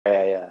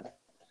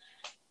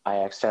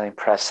I accidentally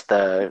pressed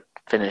the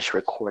finish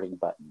recording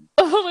button.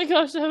 Oh my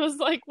gosh, I was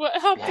like, what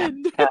Yeah.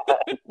 happened?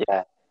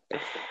 Yeah.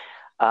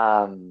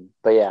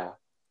 But yeah.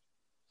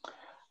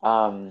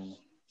 Um,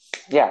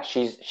 yeah,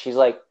 she's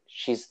like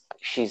she's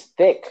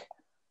thick,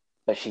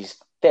 but she's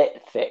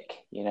fit thick,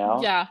 you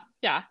know? Yeah,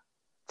 yeah,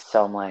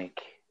 So I'm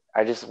like,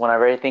 I just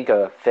whenever I think of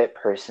a fit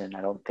person,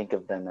 I don't think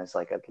of them as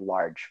like a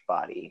large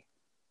body.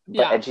 But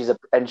yeah.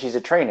 and she's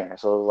a trainer,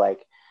 so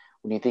like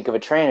when you think of a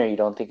trainer, you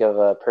don't think of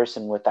a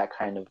person with that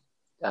kind of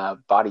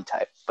body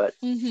type. But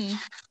Mm-hmm.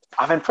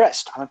 I'm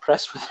impressed. I'm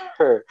impressed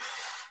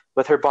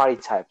with her body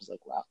type. It's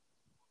like, wow,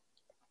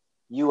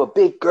 you a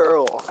big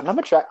girl, and I'm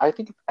attracted.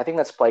 I think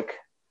that's like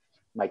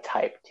my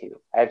type too.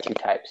 I have two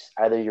types.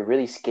 Either you're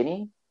really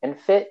skinny and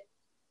fit,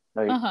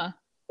 no, Uh-huh.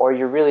 or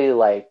you're really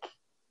like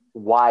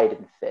wide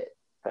and fit.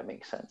 If that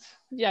makes sense.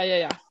 Yeah,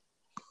 yeah,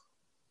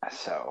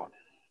 So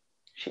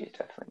she's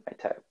definitely my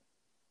type.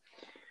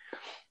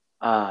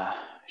 Uh,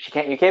 she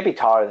can't. You can't be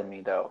taller than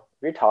me though.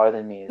 If you're taller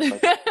than me, it's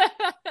like yeah.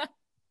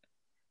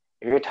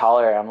 if you're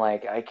taller, I'm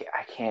like I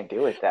can't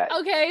do it. That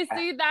Okay,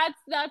 see,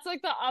 that's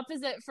like the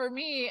opposite for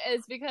me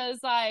is because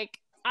like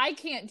I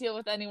can't deal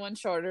with anyone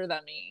shorter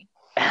than me.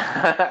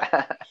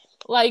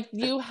 Like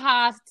you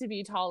have to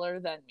be taller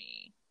than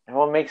me.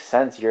 well, it makes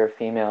sense. You're a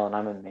female and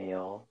I'm a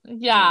male. I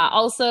Yeah, mean,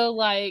 also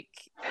like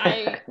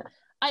I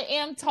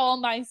am tall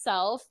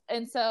myself,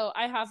 and so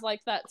I have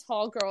like that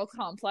tall girl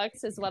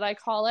complex is what I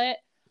call it,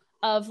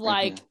 of mhm.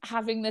 like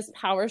having this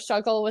power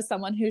struggle with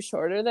someone who's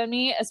shorter than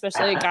me,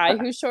 especially a guy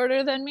who's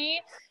shorter than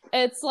me.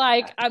 It's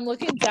like I'm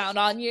looking down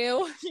on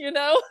you, you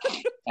know?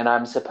 And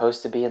I'm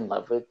supposed to be in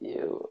love with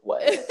you.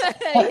 What?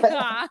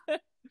 Yeah.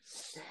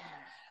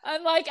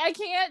 I'm like, I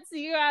can't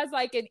see you as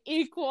like an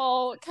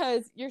equal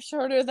because you're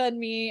shorter than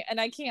me and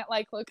I can't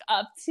like look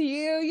up to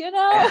you, you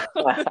know?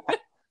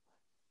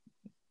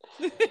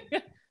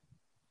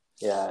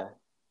 Yeah.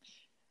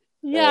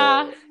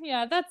 Yeah,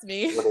 yeah, that's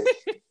me. What is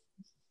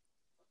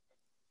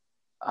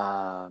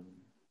um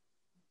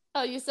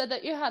Oh, you said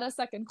that you had a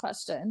second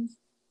question.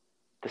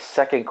 the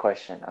second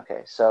question?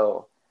 Okay,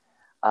 so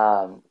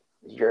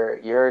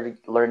you're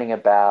learning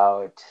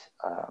about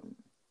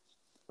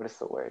what is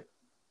the word?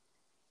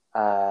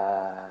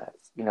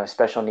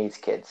 Special needs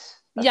kids.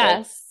 Okay.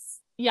 Yes.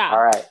 Yeah.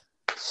 All right.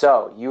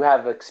 So you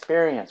have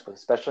experience with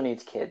special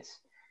needs kids,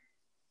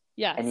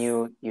 and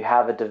Yes. you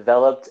have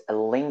developed a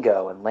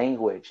lingo and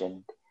language uh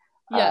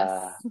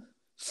Yes.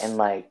 and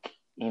like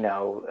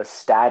a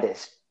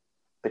status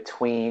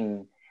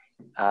between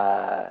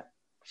uh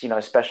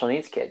special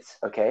needs kids.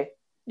 Okay.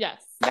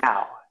 Yes.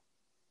 Now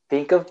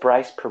think of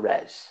Bryce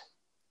Perez,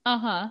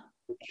 Uh-huh.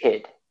 a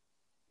kid.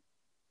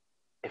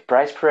 If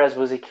Bryce Perez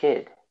was a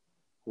kid,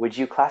 would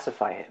you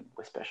classify him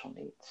with special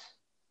needs?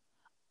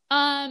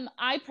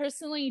 I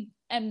personally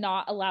am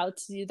not allowed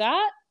to do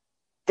that.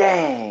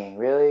 Dang,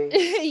 really?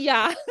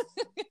 Yeah.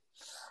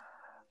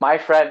 My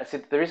friend, see,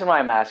 the reason why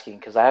I'm asking,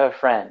 because I have a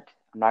friend.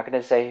 I'm not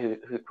going to say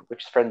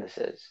which friend this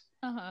is.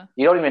 Uh-huh.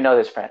 You don't even know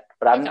this friend,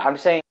 but I'm Okay. I'm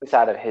saying this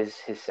out of his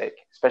sake,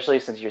 especially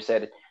since you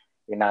said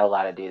you're not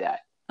allowed to do that.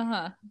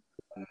 Uh-huh.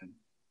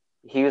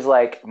 He was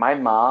like, my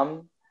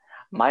mom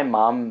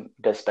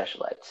does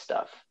special ed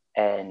stuff,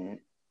 and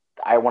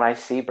when I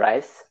see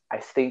Bryce, I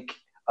think,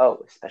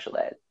 oh, special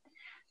ed.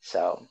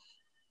 So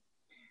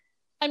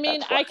I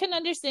mean, that's why. I can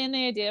understand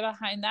the idea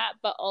behind that,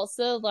 but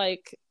also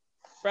like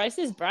Bryce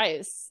is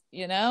Bryce,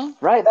 you know?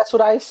 Right, that's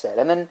what I said.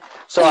 And then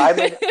so I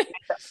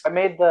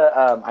made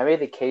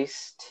the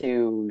case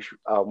to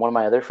one of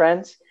my other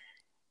friends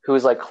who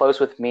was like close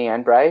with me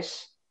and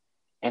Bryce,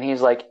 and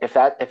he's like, if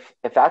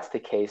that's the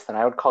case, then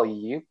I would call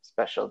you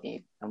special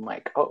need. I'm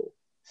like, oh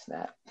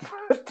snap.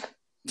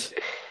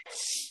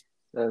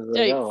 I was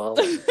like, Yikes. oh well,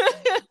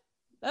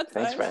 That's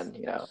thanks, fine.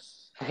 friend.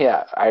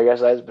 Yeah, I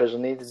guess I have special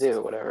needs to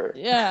do whatever.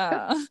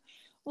 Yeah.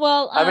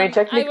 Well, I mean, I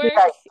technically, work,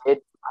 I did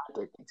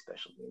need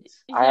special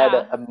needs. I had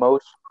yeah.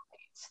 emotional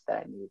needs that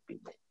I needed to be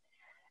met,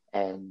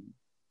 and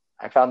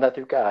I found that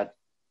through God.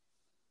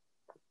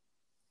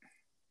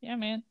 Yeah,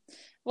 man.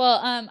 Well,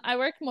 I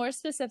work more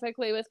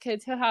specifically with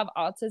kids who have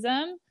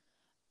autism.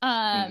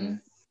 Mm-hmm.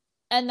 Um,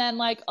 and then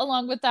like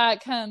along with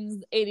that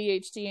comes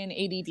ADHD and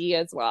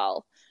ADD as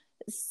well.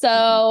 Mm-hmm.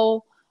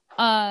 So,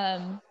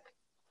 um,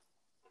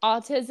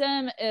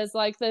 autism is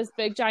like this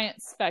big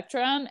giant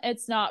spectrum.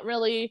 It's not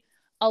really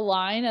a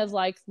line of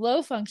like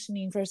low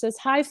functioning versus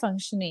high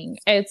functioning.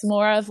 It's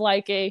more of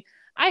like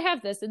I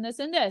have this and this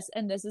and this,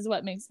 and this is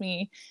what makes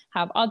me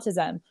have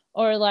autism.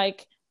 Or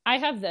like I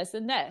have this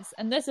and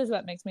this is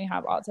what makes me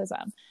have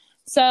autism.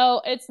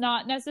 So it's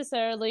not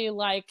necessarily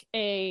like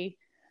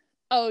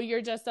oh,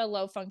 you're just a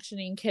low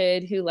functioning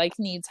kid who like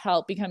needs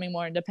help becoming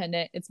more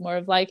independent. It's more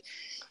of like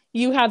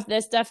you have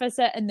this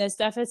deficit and this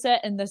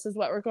is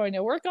what we're going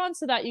to work on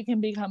so that you can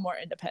become more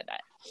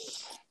independent.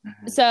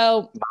 Mm-hmm.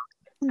 So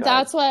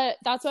God.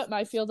 that's what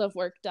my field of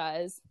work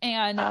does,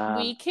 and Um,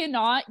 we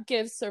cannot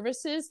give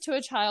services to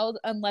a child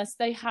unless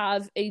they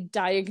have a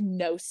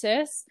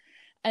diagnosis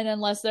and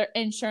unless their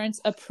insurance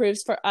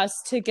approves for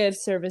us to give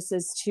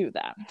services to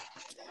them.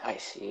 I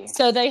see.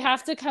 So they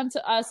have to come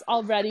to us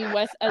already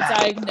with a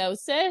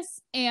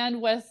diagnosis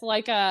and with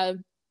like a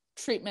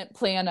treatment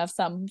plan of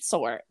some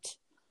sort.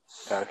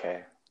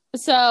 Okay.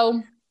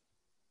 So,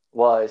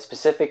 well,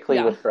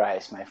 specifically with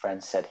Bryce, my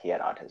friend said he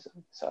had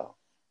autism. So,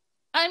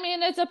 I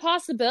mean, it's a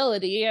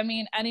possibility. I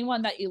mean,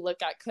 anyone that you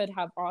look at could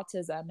have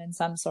autism in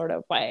some sort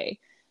of way,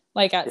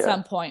 like at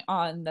some point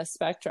on the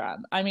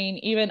spectrum. I mean,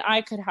 even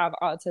I could have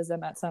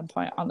autism at some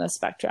point on the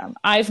spectrum.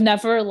 I've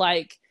never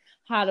like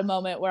had a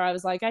moment where I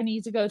was like, I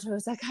need to go to a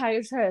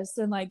psychiatrist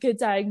and like get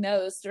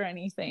diagnosed or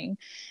anything.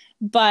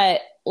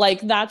 But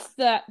like that's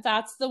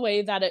the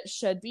way that it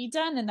should be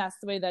done, and that's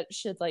the way that it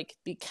should like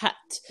be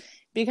kept,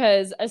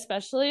 because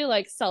especially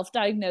like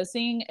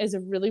self-diagnosing is a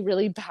really,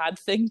 really bad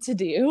thing to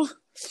do.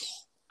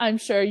 I'm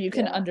sure you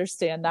can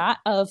understand that,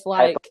 of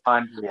like,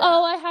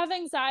 oh, I have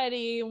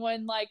anxiety,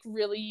 when like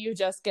really you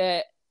just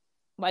get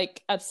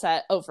like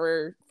upset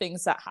over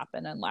things that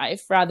happen in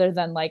life rather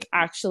than like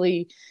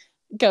actually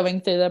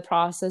going through the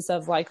process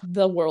of like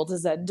the world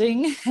is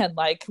ending and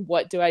like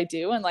what do I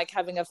do, and like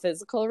having a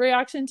physical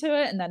reaction to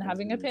it and then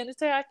having a panic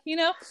attack, you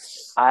know?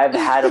 I've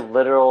had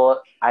literal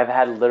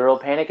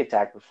panic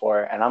attack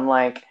before, and I'm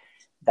like,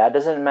 that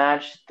doesn't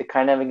match the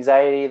kind of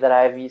anxiety that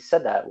I've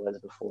said that was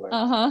before.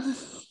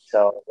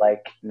 So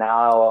like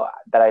now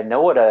that I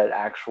know what an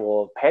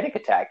actual panic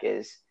attack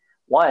is,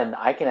 one,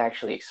 I can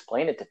actually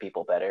explain it to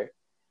people better,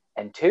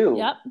 and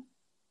two,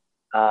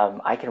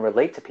 I can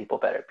relate to people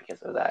better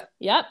because of that.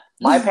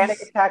 My panic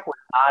attack was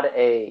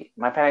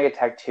my panic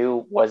attack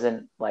too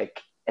wasn't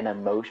like an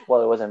emotion.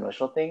 Well, it was an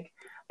emotional thing,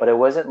 but it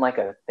wasn't like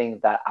a thing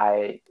that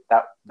I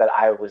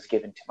was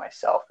given to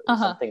myself. It was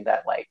something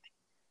that like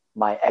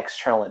my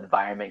external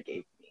environment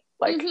gave me.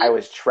 Like I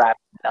was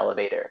trapped in an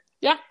elevator.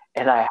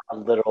 And I had a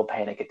literal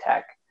panic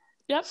attack.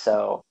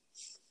 So,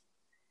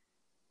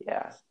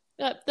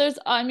 there's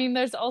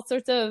all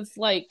sorts of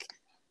like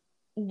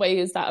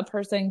ways that a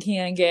person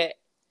can get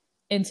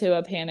into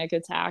a panic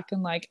attack,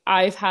 and like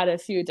I've had a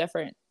few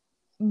different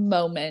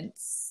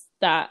moments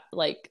that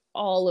like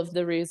all of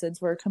the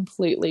reasons were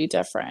completely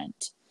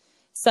different.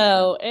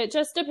 So it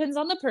just depends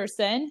on the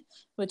person,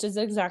 which is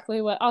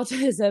exactly what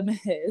autism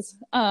is.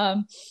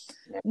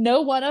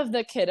 No one of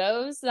the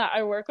kiddos that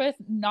I work with,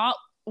 not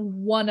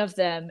one of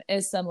them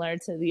is similar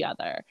to the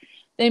other.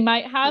 They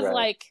might have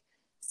like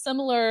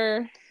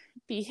similar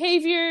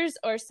behaviors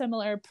or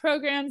similar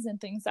programs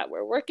and things that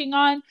we're working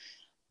on,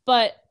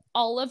 but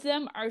all of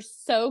them are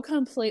so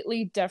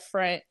completely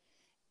different,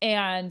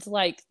 and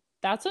like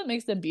that's what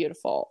makes them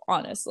beautiful,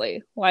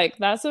 honestly. Like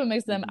that's what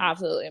makes them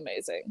absolutely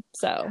amazing.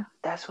 So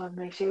that's what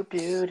makes you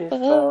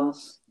beautiful.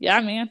 Yeah,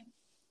 man.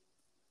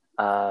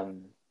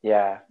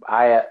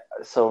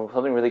 So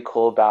something really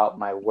cool about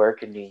my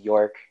work in New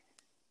York,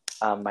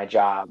 my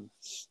job,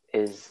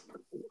 is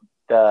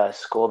the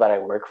school that I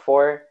work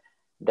for.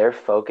 Their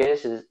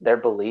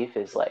belief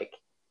is like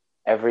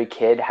every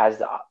kid has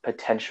the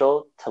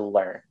potential to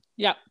learn.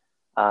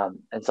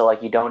 And so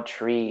like you don't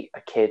treat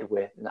a kid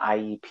with an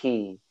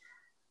IEP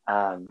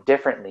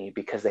differently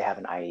because they have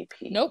an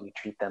IEP. You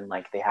treat them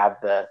like they have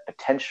the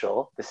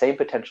same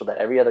potential that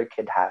every other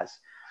kid has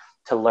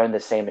to learn the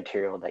same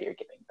material that you're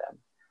giving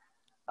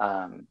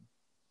them.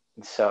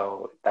 And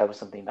so that was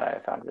something that I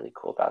found really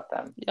cool about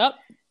them.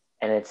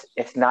 And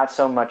it's not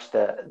so much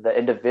the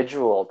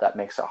individual that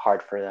makes it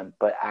hard for them,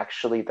 but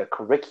actually the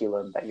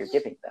curriculum that you're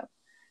giving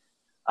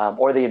them,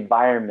 or the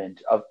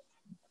environment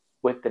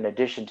in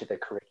addition to the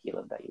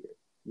curriculum that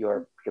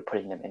you're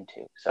putting them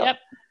into. So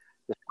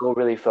the school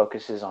really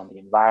focuses on the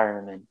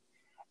environment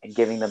and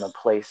giving them a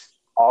place,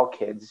 all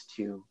kids,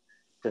 to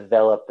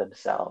develop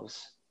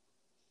themselves.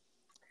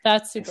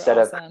 That's super instead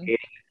awesome. Of creating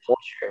a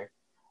culture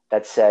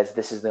that says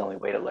this is the only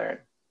way to learn.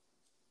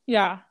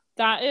 Yeah,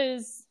 that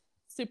is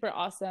super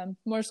awesome.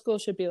 More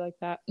schools should be like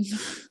that.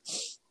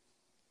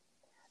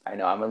 I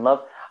know.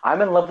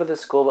 I'm in love with the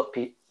school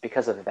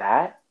because of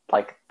that,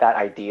 like that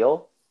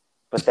ideal,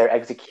 but their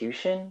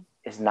execution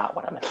is not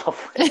what I'm in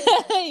love with.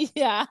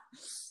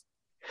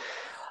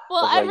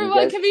 Well,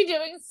 everyone can be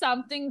doing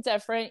something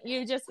different.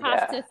 You just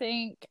have to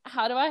think,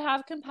 how do I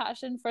have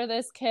compassion for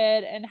this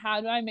kid, and how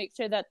do I make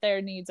sure that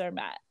their needs are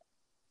met?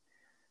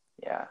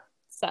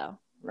 So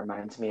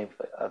reminds me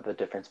of the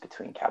difference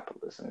between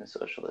capitalism and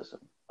socialism.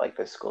 Like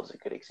this school is a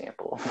good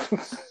example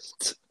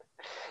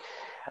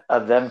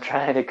of them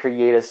trying to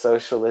create a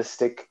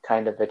socialistic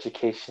kind of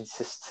education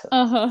system.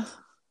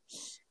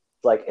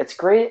 Like it's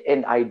great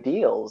in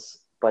ideals,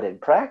 but in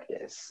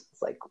practice,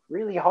 it's like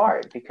really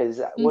hard because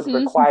that would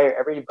require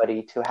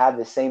everybody to have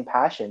the same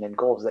passion and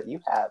goals that you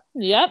have.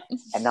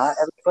 And not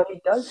everybody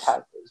does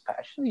have those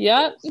passions.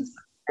 You're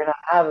gonna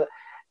have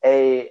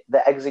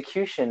the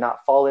execution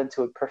not fall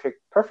into it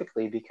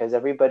perfectly because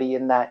everybody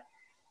in that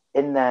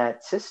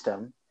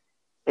system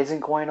isn't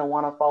going to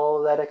want to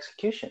follow that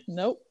execution.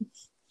 So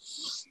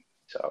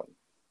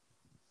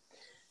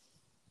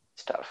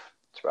it's tough.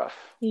 It's rough.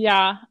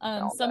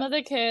 Some of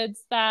the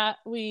kids that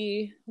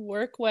we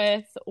work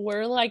with,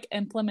 we're like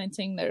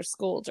implementing their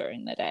school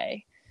during the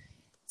day.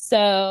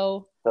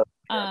 So, So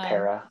you're a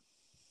para.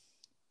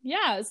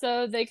 yeah,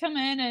 so they come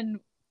in and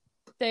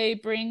they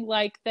bring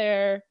like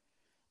their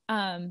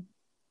computer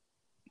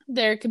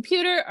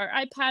or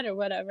iPad or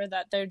whatever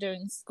that they're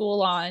doing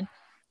school on,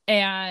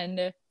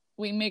 and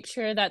we make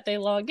sure that they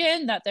log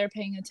in, that they're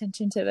paying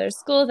attention to their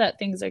school, that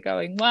things are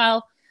going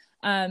well.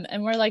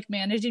 And we're like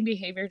managing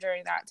behavior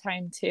during that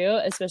time too,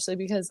 especially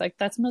because like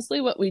that's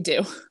mostly what we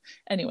do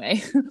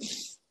anyway.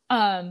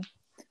 um,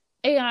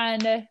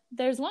 and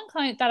there's one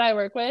client that I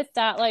work with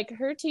that like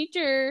her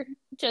teacher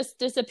just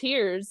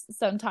disappears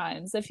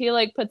sometimes. If he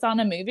like puts on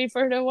a movie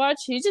for her to watch,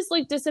 he just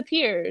like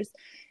disappears.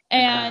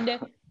 And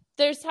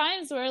there's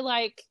times where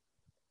like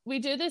we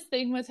do this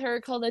thing with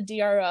her called a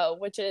DRO,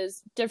 which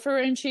is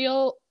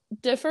differential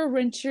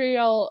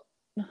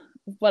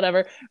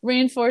whatever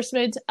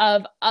reinforcement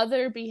of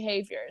other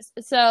behaviors.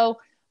 So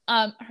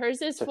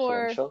hers is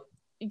for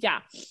yeah.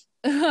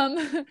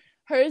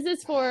 Hers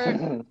is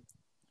for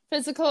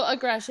physical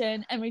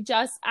aggression, and we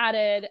just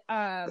added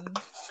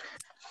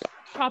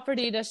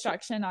property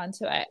destruction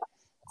onto it.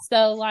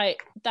 So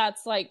like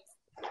that's like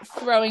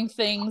throwing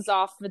things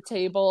off the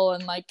table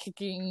and like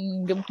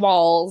kicking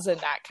balls and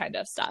that kind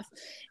of stuff.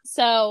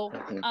 So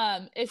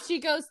if she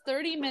goes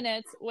 30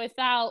 minutes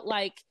without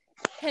like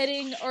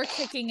hitting or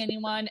kicking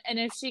anyone, and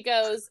if she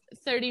goes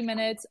 30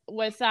 minutes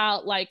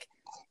without like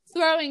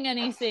throwing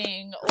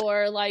anything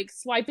or like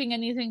swiping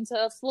anything to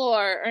the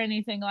floor or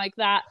anything like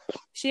that,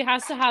 she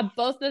has to have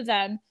both of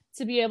them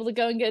to be able to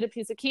go and get a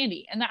piece of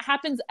candy. And that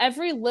happens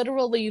every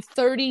literally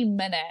 30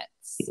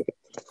 minutes.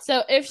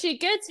 So if she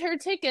gets her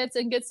tickets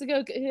and gets to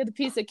go get a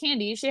piece of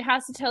candy, she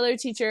has to tell her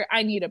teacher,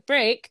 I need a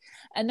break,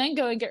 and then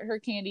go and get her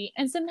candy.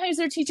 And sometimes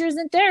her teacher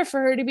isn't there for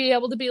her to be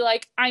able to be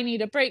like, I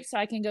need a break so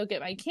I can go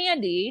get my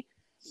candy.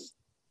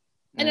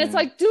 And it's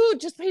like, dude,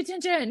 just pay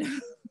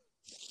attention.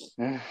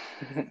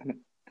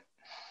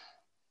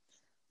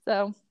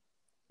 So,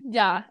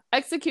 yeah,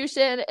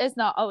 execution is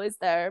not always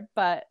there,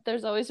 but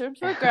there's always room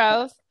for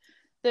growth.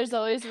 There's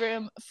always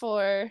room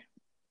for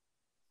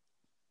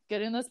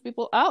getting those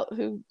people out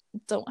who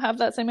don't have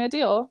that same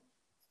ideal.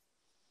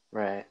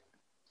 Right.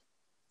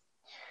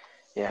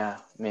 Yeah,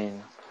 I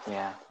mean,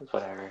 yeah, it's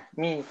whatever. I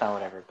mean, it's not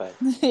whatever, but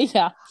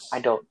yeah. I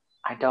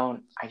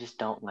just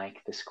don't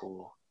like the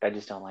school. I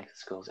just don't like the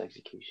school's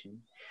execution.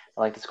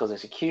 I like the school's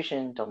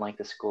execution, don't like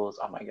the school's,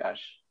 oh my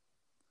gosh.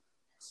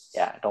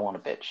 Yeah, I don't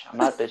want to bitch. I'm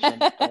not bitching,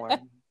 don't worry.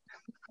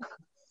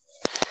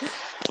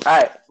 All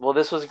right, well,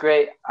 this was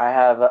great. I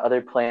have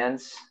other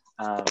plans.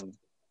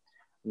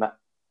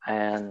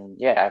 And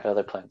yeah, I have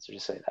other plans, so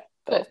just say that.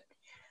 But cool.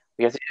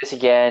 We have to do this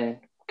again,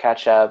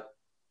 catch up,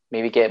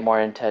 maybe get more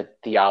into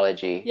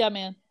theology. Yeah,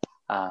 man.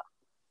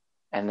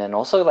 And then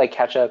also like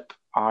catch up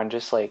on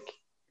just like,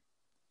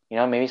 you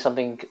know, maybe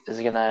something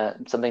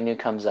new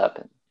comes up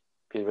and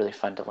be really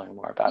fun to learn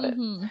more about it.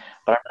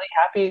 But I'm really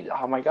happy.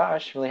 Oh my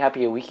gosh, really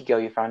happy a week ago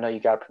you found out you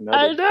got promoted.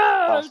 I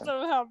know, awesome. I'm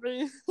so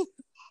happy.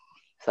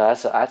 So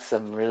that's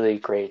some really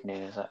great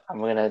news.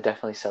 I'm gonna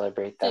definitely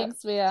celebrate that.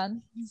 Thanks,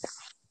 man.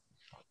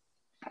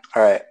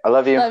 All right, I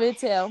love you. Love you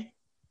too.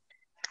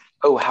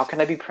 Oh, how can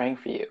I be praying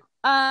for you?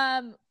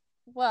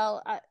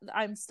 Well,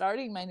 I'm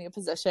starting my new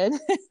position,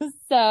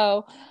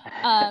 so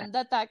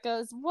that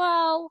goes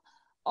well.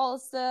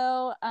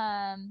 Also,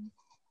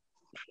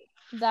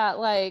 that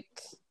like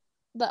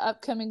the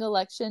upcoming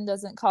election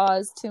doesn't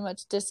cause too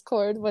much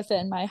discord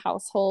within my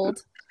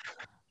household.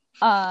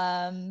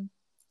 Are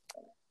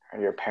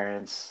your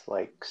parents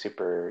like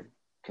super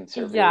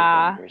conservative?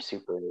 Yeah. And you're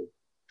super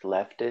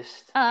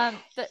leftist?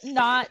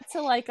 Not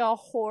to like a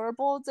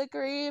horrible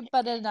degree,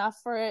 but enough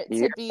for it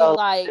to be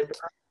like,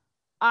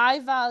 I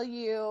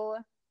value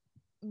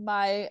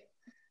my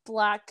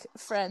Black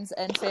friends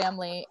and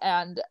family,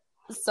 and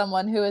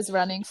someone who is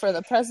running for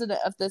the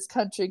president of this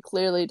country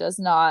clearly does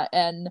not,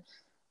 and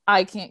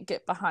I can't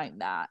get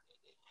behind that,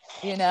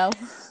 you know?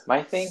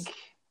 I think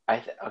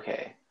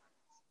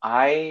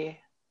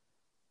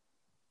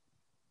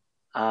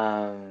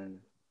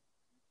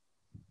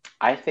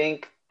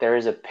there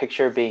is a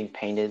picture being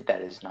painted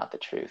that is not the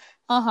truth.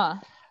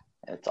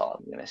 That's all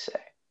I'm going to say.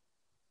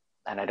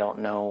 And I don't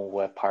know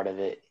what part of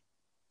it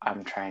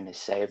I'm trying to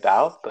say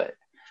about, but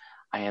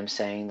I am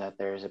saying that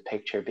there is a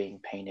picture being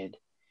painted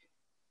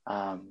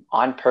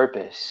on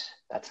purpose.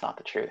 That's not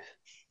the truth.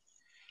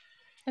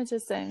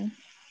 Interesting.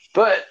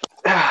 But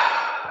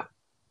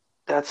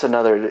that's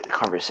another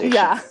conversation.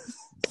 Yeah.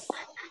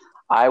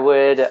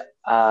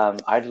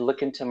 I'd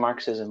look into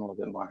Marxism a little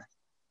bit more.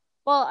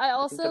 Well, I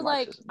also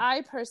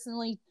I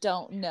personally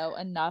don't know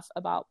enough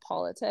about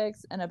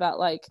politics and about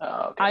like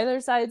either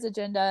side's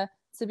agenda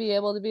to be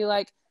able to be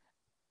like,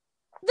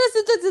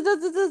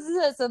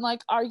 this, and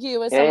like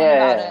argue with someone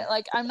about it.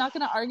 Like, I'm not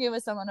going to argue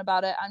with someone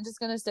about it. I'm just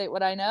going to state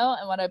what I know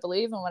and what I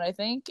believe and what I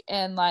think,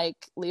 and like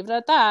leave it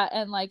at that.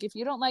 And like, if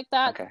you don't like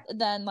that,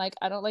 then like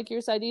I don't like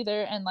your side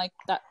either, and like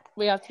that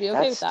we have to be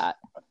okay with that.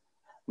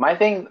 My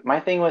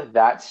thing with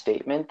that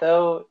statement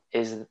though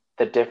is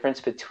the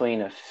difference between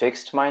a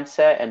fixed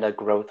mindset and a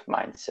growth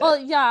mindset. Well,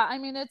 yeah, I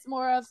mean, it's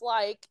more of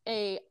like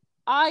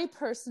I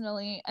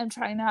personally am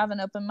trying to have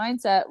an open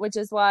mindset, which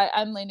is why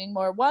I'm leaning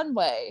more one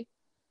way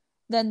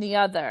than the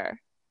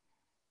other.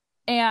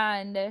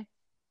 And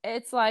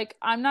it's like,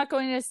 I'm not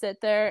going to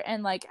sit there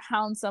and like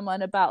hound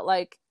someone about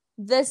like,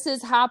 this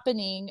is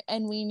happening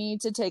and we need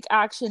to take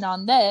action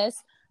on this,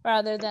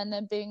 rather than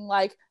them being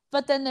like,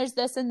 but then there's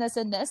this and this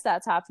and this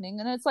that's happening.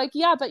 And it's like,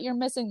 yeah, but you're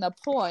missing the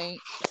point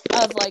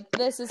of like,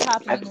 this is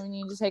happening and we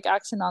need to take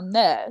action on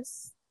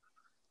this.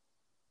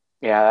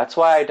 Yeah, that's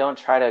why I don't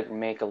try to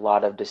make a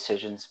lot of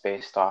decisions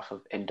based off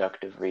of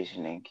inductive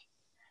reasoning.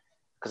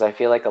 Because I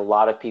feel like a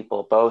lot of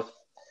people, both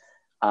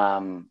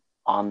on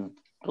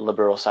the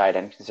liberal side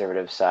and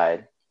conservative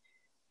side,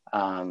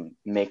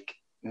 make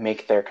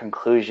their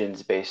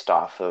conclusions based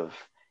off of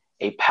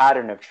a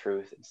pattern of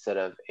truth instead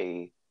of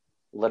a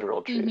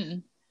literal truth. Mm-hmm.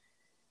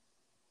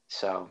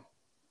 So,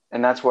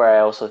 and that's where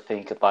I also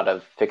think a lot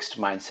of fixed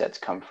mindsets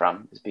come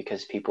from, is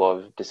because people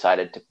have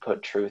decided to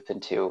put truth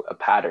into a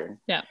pattern.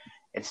 Yeah.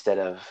 Instead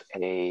of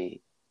a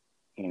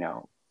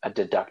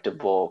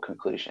deductible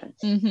conclusion.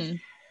 Mm-hmm.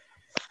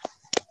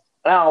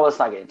 No, let's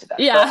not get into that.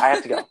 Yeah. So I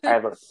have to go.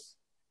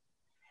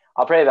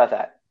 I'll pray about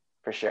that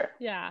for sure.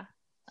 Yeah.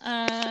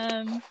 I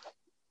don't know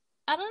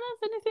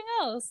if anything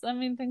else. I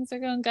mean, things are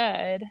going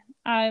good.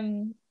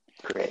 I'm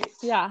great.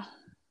 Yeah.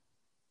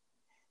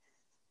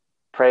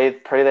 Pray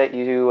that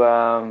you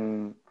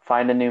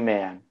find a new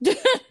man.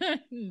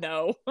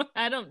 No,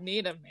 I don't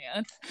need a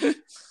man.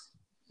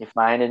 You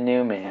find a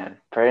new man.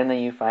 Praying that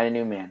you find a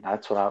new man.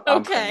 That's what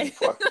I'm praying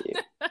for you.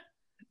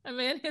 A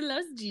man who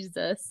loves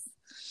Jesus.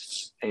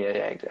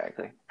 Yeah,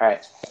 exactly. All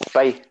right.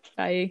 Bye.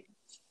 Bye.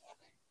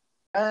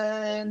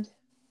 And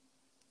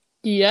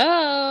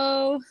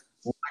yo. Oh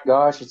my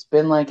gosh,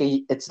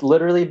 it's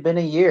literally been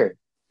a year.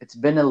 It's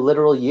been a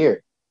literal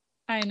year.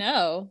 I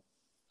know.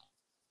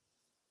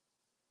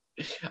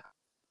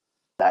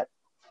 That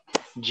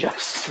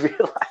just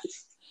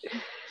realized.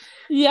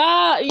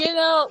 Yeah,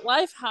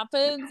 life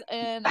happens,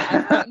 and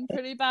I've gotten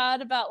pretty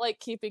bad about like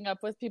keeping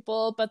up with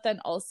people, but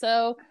then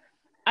also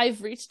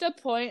I've reached a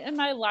point in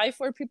my life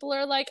where people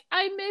are like,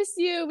 I miss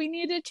you, we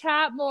need to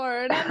chat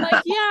more, and I'm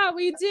like, yeah,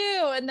 we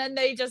do, and then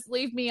they just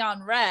leave me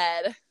on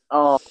red.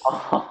 Oh.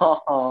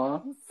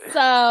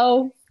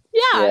 So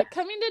yeah,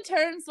 coming to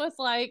terms with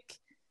like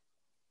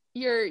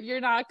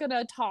you're not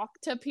gonna talk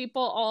to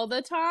people all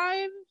the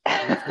time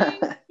kind of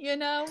thing,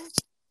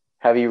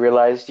 Have you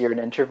realized you're an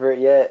introvert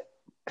yet?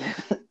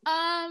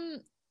 I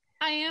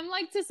am,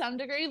 like, to some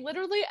degree.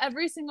 Literally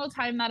every single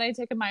time that I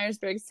take a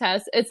Myers-Briggs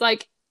test, it's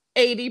like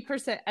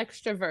 80%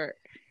 extrovert.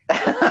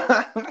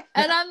 And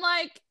I'm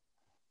like,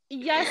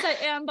 yes,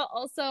 I am, but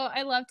also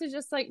I love to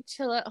just like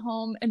chill at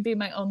home and be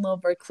my own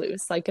little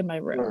recluse, like in my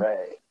room.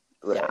 Right.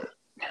 Yeah.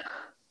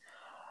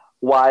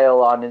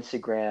 While on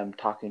Instagram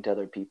talking to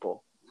other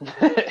people.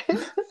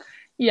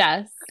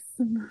 Yes.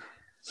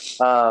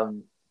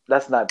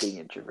 That's not being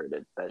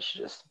introverted. That's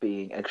just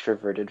being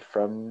extroverted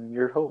from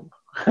your home.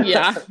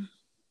 Yeah.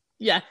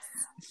 Yes.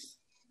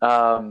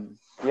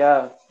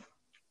 Yeah.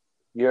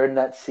 You're in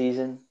that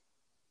season.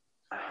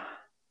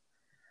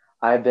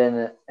 I've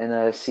been in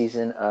a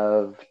season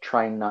of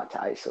trying not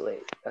to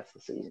isolate. That's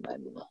the season I'm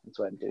in. That's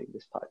why I'm doing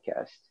this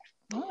podcast.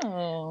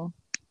 Oh.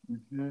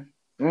 Mm-hmm.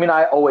 I mean,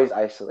 I always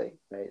isolate,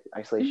 right?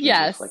 Isolation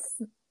yes. is like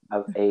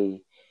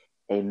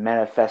a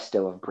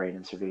manifesto of Brain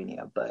and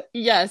Slovenia, but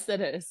yes, it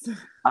is.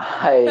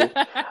 I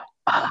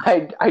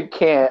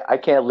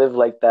can't live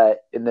like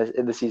that in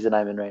the season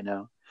I'm in right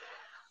now.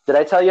 Did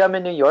I tell you I'm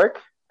in New York?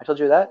 I told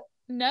you that?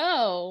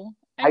 No.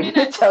 I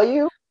didn't tell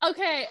you?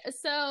 Okay,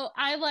 so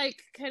I like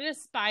kind of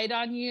spied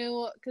on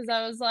you because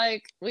I was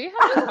like, we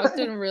haven't talked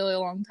in a really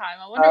long time.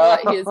 I wonder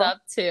what he's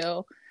up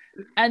to.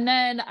 And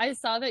then I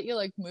saw that you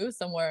like moved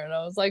somewhere, and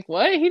I was like,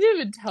 what? He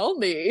didn't even tell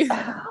me.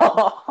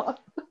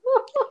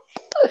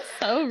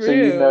 So rude. So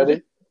you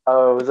noticed?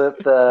 Oh, was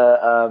it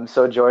the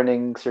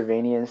sojourning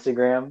Slovenia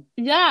Instagram?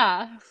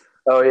 Yeah.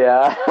 Oh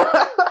yeah.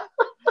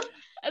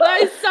 And I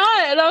saw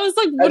it, and I was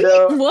like,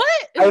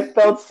 what? I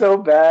felt so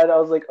bad. I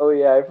was like, oh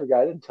yeah, I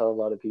forgot. I didn't tell a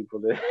lot of people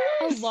this.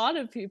 A lot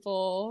of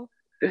people.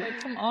 Like,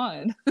 come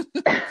on.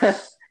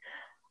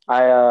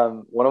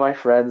 One of my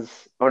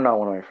friends, or not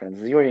one of my friends,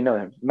 you already know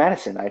him,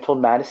 Madison. I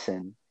told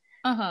Madison.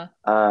 Uh-huh.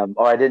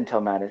 I didn't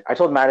tell Madison. I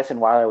told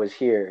Madison while I was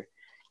here,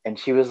 and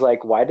she was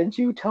like, why didn't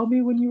you tell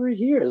me when you were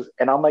here?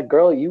 And I'm like,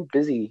 girl, you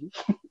busy.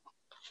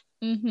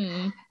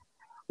 Mm-hmm.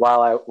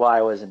 While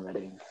I was in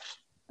Reading.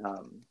 Yeah,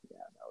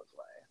 that was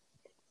why.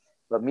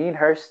 But me and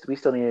Hurst, we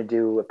still need to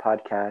do a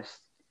podcast.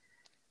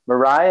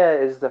 Mariah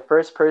is the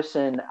first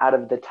person out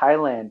of the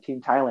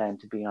Team Thailand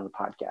to be on the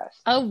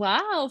podcast. Oh,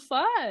 wow.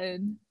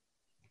 Fun.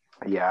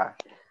 Yeah.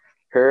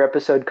 Her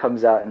episode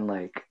comes out in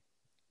like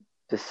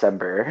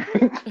December.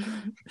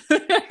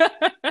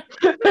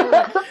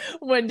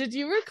 When did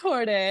you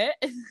record it?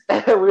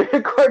 We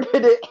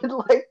recorded it in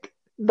like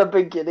the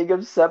beginning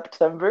of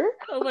September.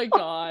 Oh my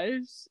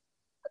gosh.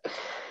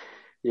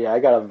 Yeah, I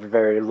got a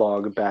very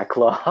long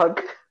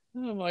backlog.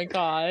 Oh my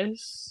gosh.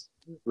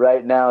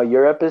 Right now,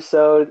 your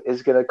episode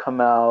is going to come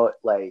out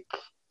like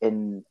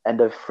in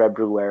end of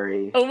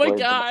February. Oh my or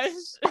gosh.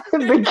 the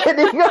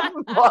beginning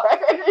of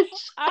March.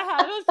 I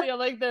have a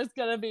feeling there's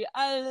going to be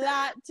a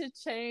lot to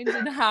change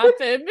and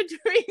happen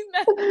between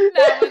now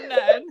and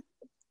then.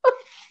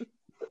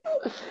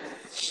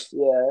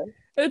 Yeah.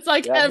 It's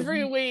like Yeah.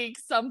 every week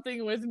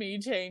something with me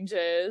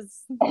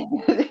changes.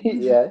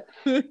 Yeah.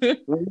 We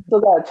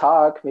still gotta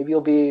talk. Maybe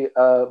you'll be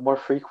a more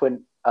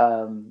frequent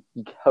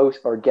host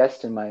or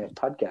guest in my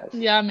podcast.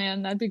 Yeah,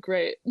 man, that'd be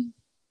great.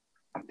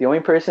 The only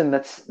person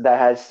that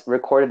has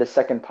recorded a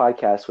second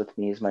podcast with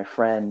me is my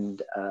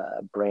friend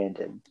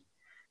Brandon.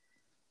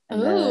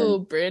 And Oh,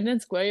 Brandon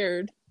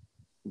Squared.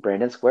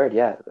 Brandon Squared,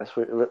 yeah. That's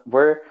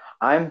we're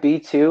I'm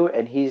B2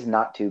 and he's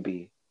not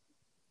 2B.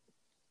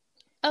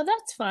 Oh,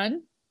 that's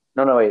fun.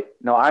 No, wait.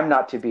 No, I'm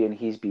not 2B and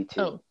he's B2.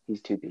 Oh.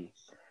 He's 2B.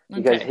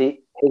 Because Okay.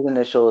 his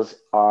initials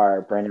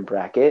are Brandon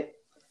Brackett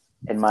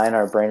and mine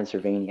are Brandon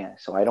Cervania.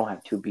 So I don't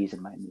have 2Bs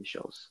in my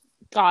initials.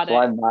 Got So it.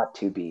 I'm not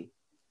 2B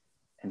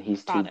and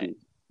he's Got 2B. it.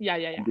 Yeah.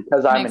 And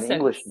because I'm Makes an sense.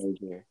 English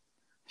major,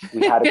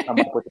 we had to come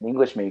up with an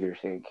English major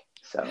thing.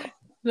 So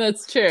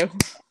That's true.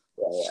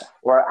 yeah.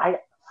 Or I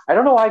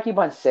don't know why I keep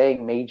on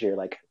saying major,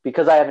 like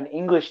because I have an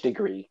English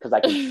degree, because I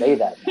can say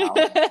that now.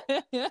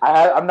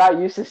 I'm not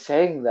used to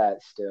saying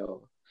that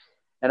still,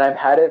 and I've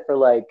had it for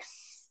like,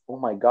 oh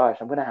my gosh,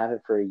 I'm gonna have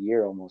it for a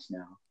year almost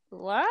now.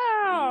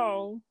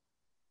 Wow.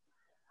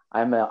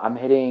 I'm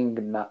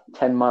hitting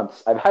 10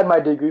 months. I've had my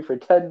degree for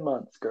 10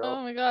 months, girl.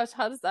 Oh my gosh,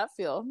 how does that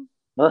feel?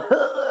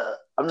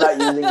 I'm not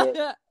using it.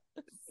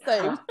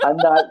 Same. I'm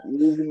not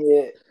using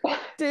it.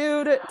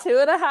 Dude,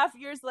 2.5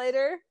 years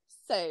later,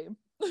 same.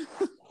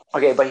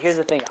 Okay, but here's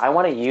the thing. I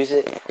want to use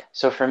it.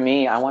 So for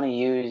me, I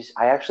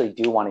actually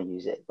do want to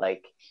use it.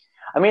 Like,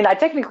 I mean, I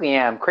technically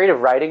am. Creative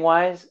writing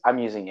wise, I'm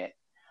using it.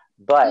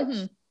 But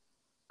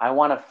I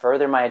want to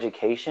further my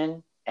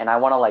education and I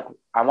want to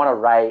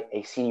write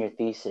a senior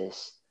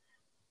thesis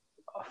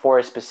for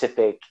a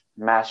specific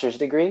master's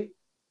degree.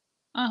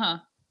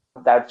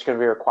 That's going to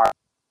be required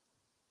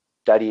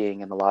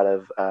studying and a lot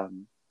of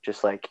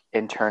just like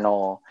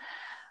internal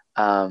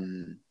hold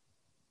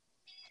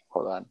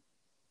on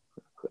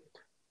real quick.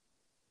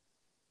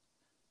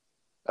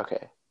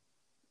 Okay.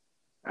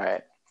 All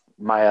right.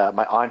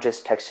 My aunt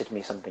just texted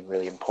me something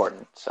really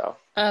important, so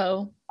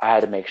I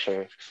had to make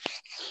sure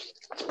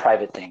it's a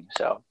private thing,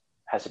 so it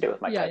has to do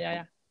with my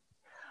cousin.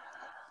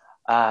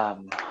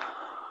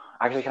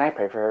 Actually, can I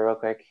pray for her real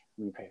quick?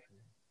 Let me pray for her.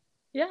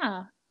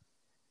 Yeah.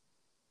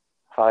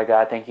 Father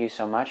God, thank you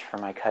so much for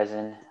my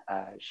cousin.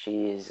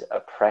 She's a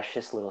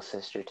precious little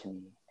sister to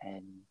me,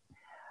 and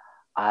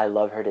I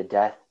love her to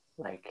death.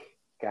 Like,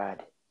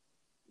 God,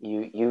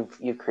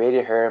 you've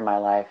created her in my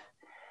life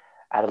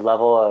at a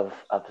level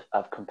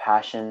of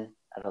compassion,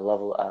 at a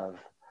level of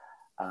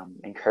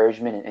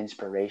encouragement and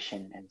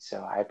inspiration. And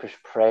so I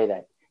just pray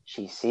that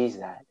she sees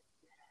that.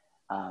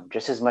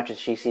 Just as much as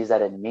she sees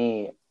that in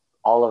me,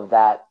 all of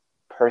that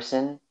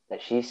person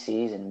that she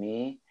sees in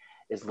me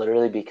is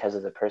literally because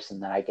of the person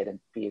that I get to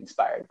be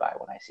inspired by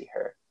when I see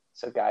her.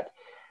 So God,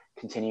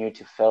 continue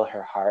to fill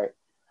her heart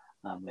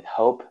with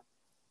hope,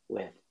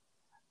 with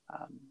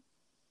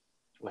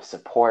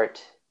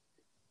support,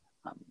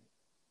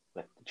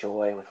 with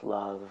joy, with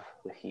love,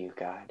 with you,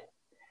 God.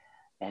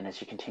 And as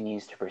she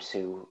continues to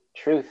pursue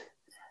truth,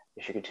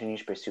 as she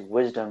continues to pursue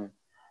wisdom,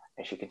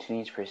 as she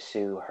continues to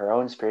pursue her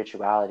own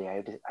spirituality,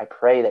 I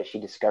pray that she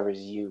discovers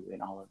you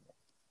in all of it.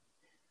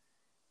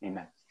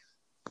 Amen.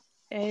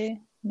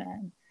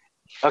 Amen.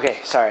 Okay,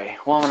 sorry.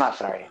 Well, I'm not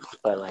sorry,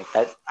 but like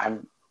that,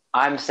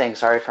 I'm saying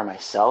sorry for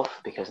myself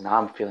because now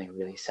I'm feeling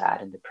really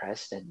sad and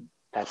depressed, and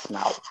that's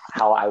not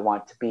how I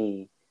want to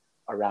be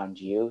around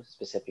you,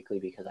 specifically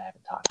because I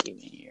haven't talked to you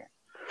in a year.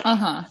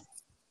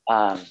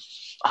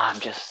 I'm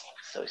just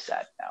so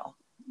sad now.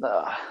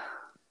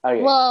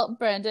 Okay. Well,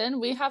 Brandon,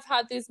 we have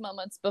had these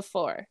moments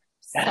before.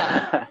 So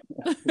yeah.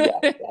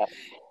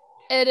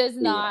 It is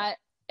not,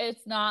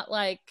 it's not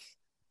like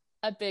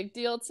a big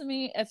deal to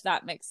me, if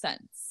that makes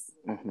sense.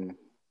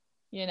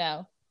 You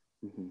know?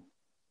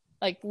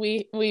 Like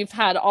we've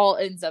had all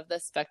ends of the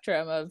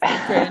spectrum of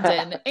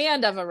Brandon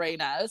and of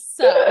Eirena.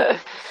 So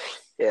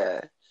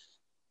yeah.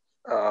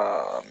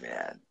 Oh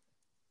man.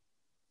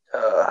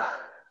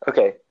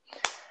 Okay.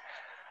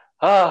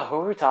 What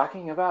were we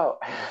talking about?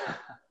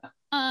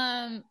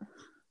 I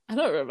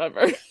don't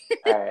remember.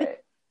 All right.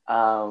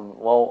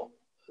 Well,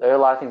 there are a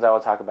lot of things I will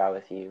talk about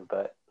with you,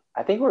 but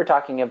I think we were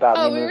talking about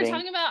me moving. We were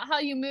talking about how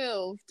you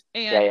moved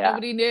and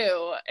nobody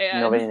knew.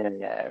 And nobody knew.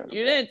 Yeah.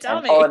 You didn't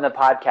tell me. Oh, in the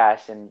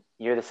podcast, and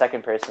you're the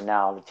second person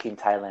now on the Team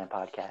Thailand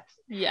podcast.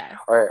 Yeah.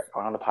 Or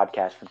on the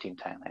podcast from Team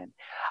Thailand.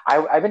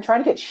 I've been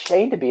trying to get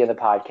Shane to be in the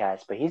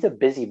podcast, but he's a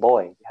busy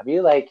boy. Have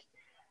you have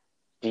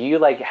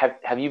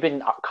you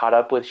been caught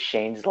up with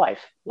Shane's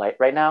life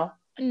right now?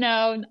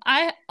 No,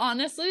 I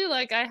honestly,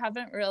 I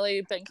haven't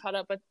really been caught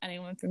up with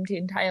anyone from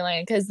Team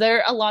Thailand because there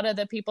are a lot of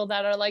the people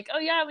that are like, oh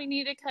yeah, we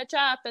need to catch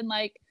up and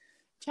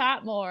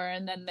chat more,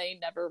 and then they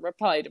never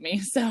reply to me.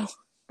 So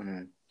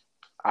I'm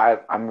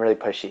really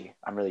pushy.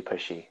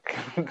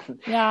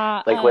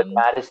 Yeah. With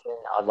Madison,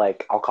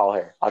 I'll call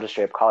her. I'll just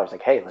straight up call her. It's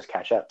like, hey, let's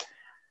catch up.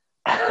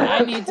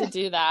 I need to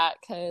do that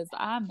because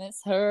I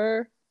miss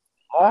her.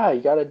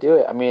 You gotta do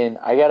it. I mean,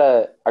 I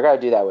gotta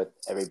do that with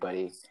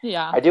everybody.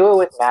 Yeah. I do it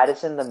with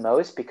Madison the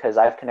most because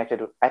I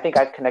think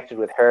I've connected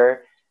with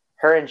her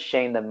and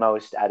Shane the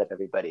most out of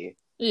everybody.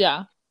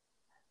 Yeah.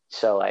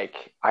 So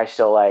like, I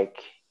still like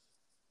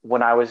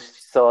when I was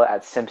still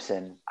at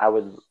Simpson, I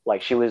would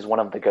like she was one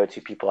of the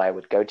go-to people I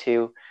would go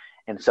to,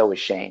 and so was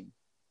Shane.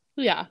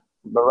 Yeah.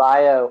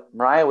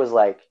 Mariah was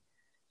like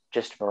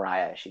just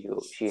Mariah.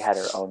 She had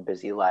her own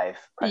busy life,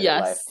 private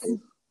life, Yes.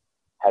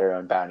 had her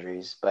own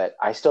boundaries. But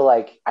I still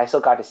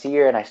got to see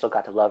her, and I still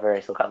got to love her. I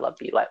still got loved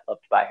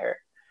by her.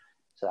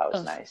 So that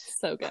was nice.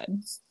 So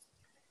good.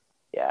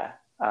 Yeah.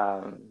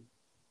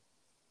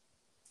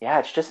 Yeah,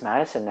 it's just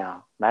Madison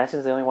now.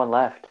 Madison's the only one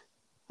left.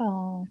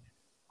 Oh.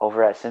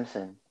 Over at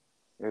Simpson.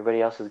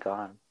 Everybody else is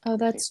gone. Oh,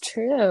 that's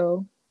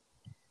true.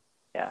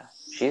 Yeah.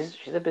 She's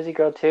a busy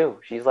girl too.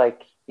 She's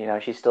like,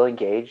 she's still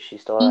engaged. She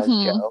still has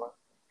Joe.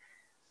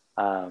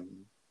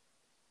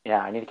 Yeah,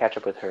 I need to catch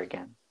up with her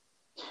again.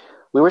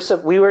 We were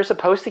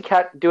supposed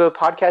to do a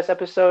podcast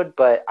episode,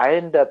 but I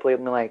ended up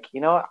being like,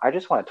 I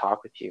just want to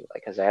talk with you,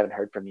 like, because I haven't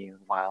heard from you in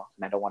a while,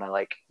 and I don't want to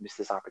like miss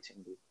this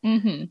opportunity.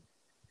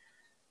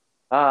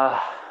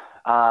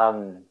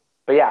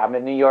 But yeah, I'm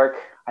in New York.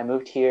 I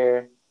moved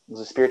here. It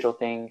was a spiritual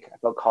thing. I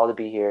felt called to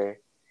be here.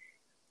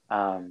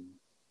 I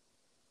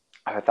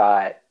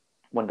thought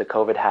when the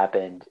COVID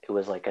happened, it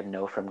was like a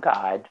no from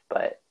God,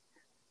 but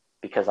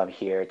because I'm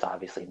here, it's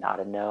obviously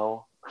not a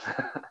no.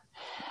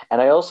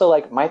 And I also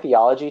like my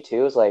theology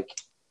too is like,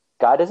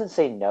 God doesn't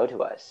say no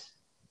to us.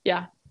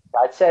 Yeah.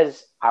 God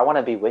says, I want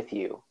to be with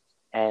you.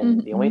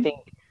 And the only thing,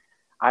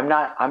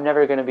 I'm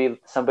never going to be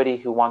somebody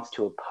who wants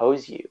to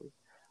oppose you.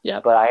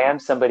 Yeah. But I am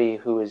somebody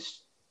who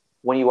is,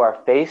 when you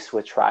are faced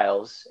with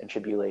trials and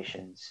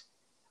tribulations,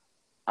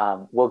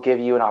 will give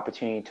you an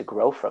opportunity to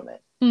grow from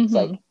it. It's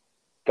like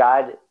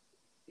God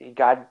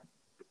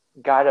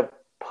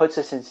puts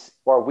us in,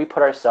 or we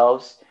put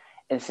ourselves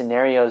in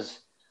scenarios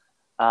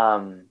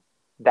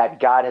that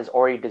God has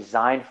already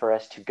designed for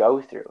us to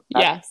go through.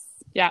 Yes.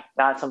 Yeah.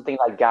 Not something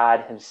like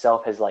God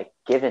himself has like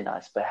given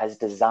us, but has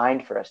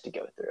designed for us to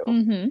go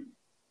through.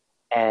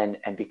 And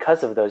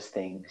because of those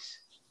things,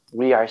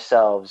 we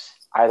ourselves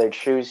either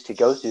choose to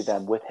go through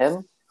them with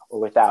him or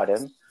without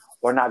him,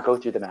 or not go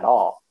through them at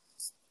all.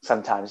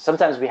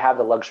 Sometimes we have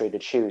the luxury to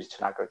choose to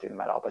not go through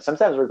them at all, but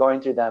sometimes we're going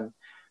through them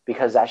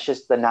because that's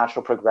just the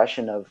natural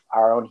progression of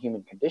our own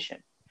human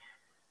condition.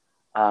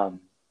 And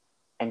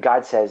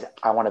God says,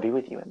 I want to be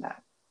with you in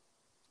that.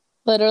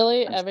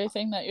 Literally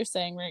everything that you're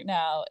saying right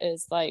now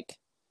is like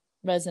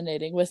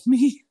resonating with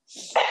me.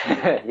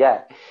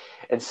 Yeah.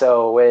 And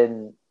so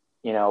when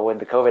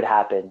the COVID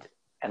happened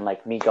and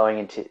like me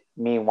wanting to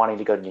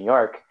go to New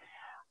York,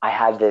 I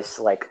had this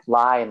like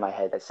lie in my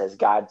head that says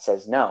God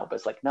says no, but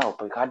it's like, no,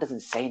 but God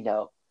doesn't say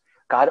no.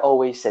 God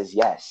always says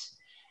yes.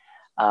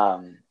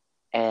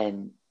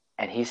 And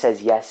he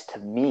says yes to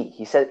me.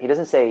 He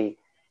doesn't say,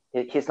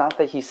 it's not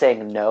that he's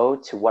saying no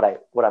to what I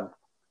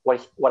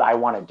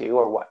want to do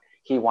or what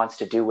he wants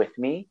to do with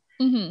me.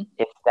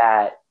 It's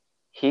that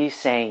he's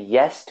saying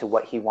yes to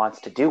what he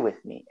wants to do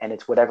with me. And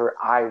it's whatever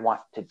I want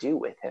to do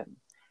with him.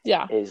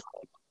 Yeah.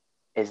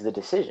 Is the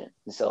decision.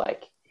 And so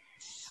like,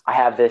 I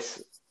have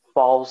this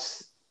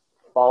false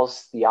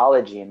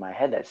theology in my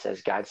head that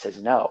says God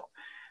says no,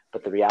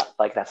 but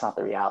that's not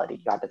the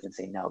reality. God doesn't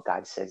say no.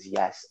 God says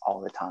yes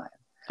all the time.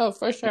 Oh,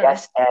 for sure.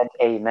 Yes and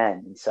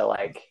amen. And so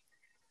like,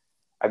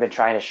 I've been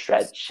trying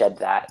to shed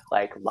that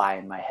like lie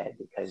in my head,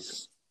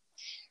 because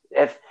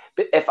if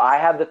I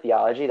have the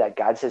theology that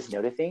God says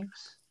no to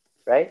things,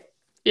 right?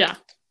 Yeah.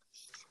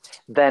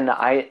 Then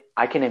I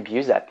can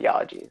abuse that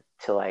theology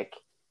to like,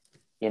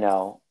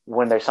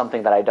 when there's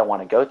something that I don't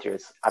want to go through,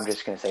 I'm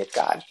just going to say it's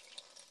God.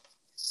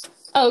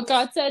 Oh,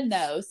 God said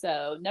no,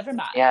 so never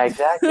mind. Yeah,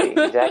 exactly.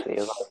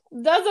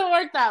 Doesn't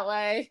work that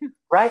way.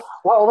 Right?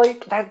 Well,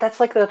 like that's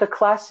like the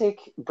classic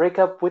break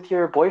up with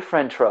your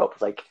boyfriend trope.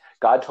 It's like,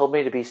 God told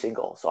me to be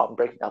single, so I'm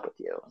breaking up with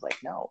you. I was like,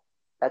 no,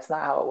 that's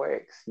not how it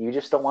works. You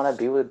just don't want to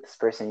be with this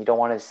person. You don't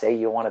want to say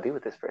you want to be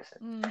with this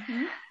person.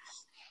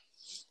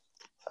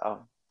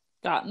 So,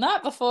 gotten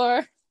that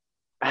before.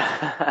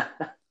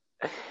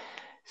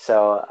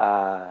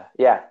 So,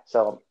 yeah.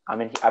 So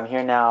I'm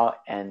here now,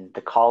 and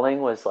the calling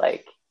was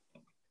like,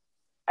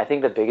 I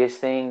think the biggest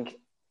thing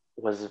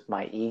was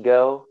my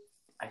ego.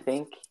 I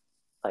think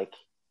like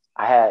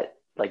I had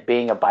like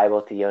being a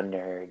Bible Theo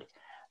nerd,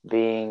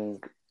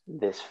 being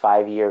this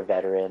 5-year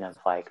veteran of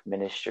like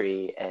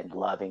ministry and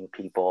loving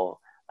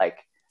people, like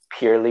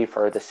purely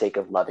for the sake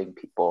of loving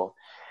people.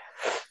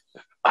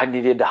 I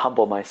needed to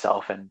humble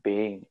myself and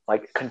being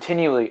like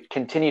continue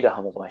to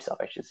humble myself,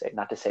 I should say.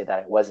 Not to say that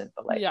I wasn't,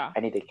 but like I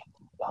needed to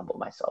humble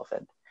myself.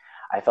 And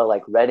I felt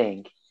like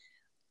Reading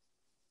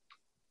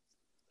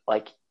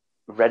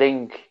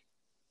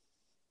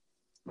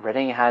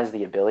has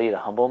the ability to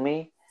humble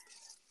me,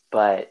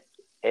 but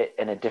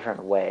in a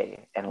different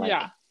way, and like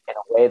in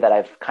a way that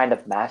I've kind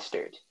of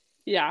mastered.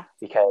 Yeah.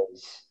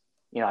 Because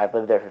I've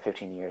lived there for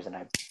 15 years, and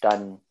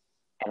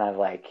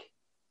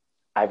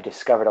I've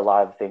discovered a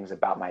lot of things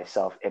about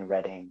myself in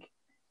Reading,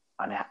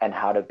 and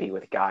how to be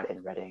with God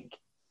in Reading,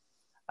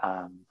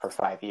 for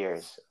 5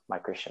 years of my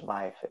Christian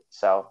life.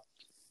 So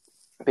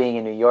being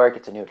in New York,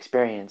 it's a new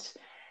experience,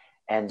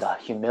 and the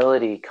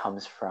humility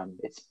comes from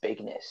its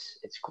bigness,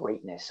 its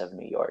greatness of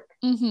New York.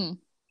 Mm-hmm. Being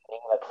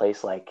in a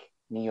place like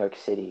New York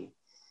City,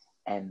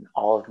 and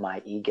all of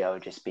my ego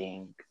just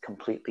being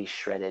completely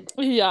shredded.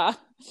 Yeah.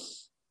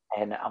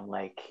 And I'm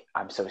like,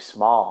 I'm so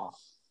small,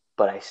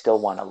 but I still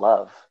want to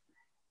love,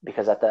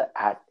 because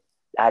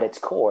at its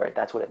core,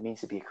 that's what it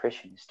means to be a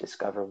Christian, is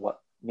discover what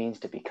means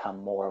to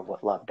become more of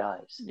what love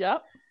does.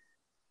 Yep.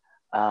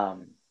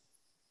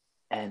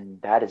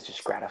 And that is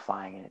just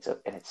gratifying in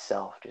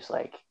itself, just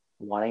like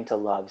wanting to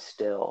love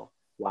still,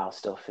 while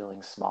still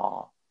feeling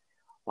small,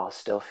 while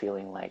still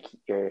feeling like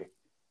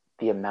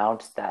the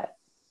amount that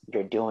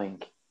you're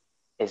doing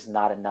is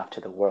not enough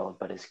to the world,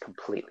 but is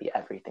completely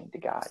everything to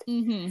God.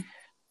 Mm-hmm.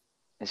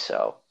 And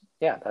so,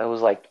 yeah, that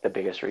was like the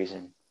biggest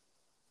reason.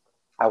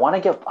 I want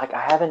to get, like,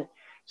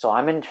 so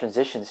I'm in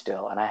transition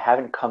still, and I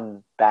haven't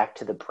come back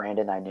to the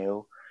Brandon I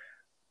knew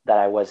that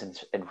I was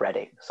in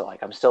Reading. So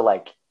like, I'm still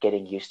like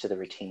getting used to the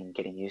routine,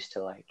 getting used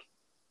to like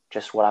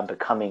just what I'm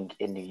becoming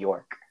in New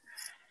York.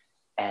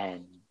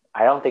 And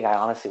I don't think I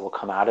honestly will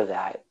come out of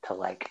that till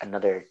like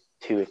another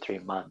 2 or 3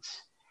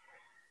 months.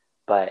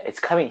 But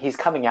he's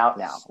coming out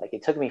now. Like,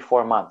 it took me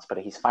 4 months, but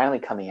he's finally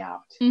coming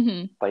out.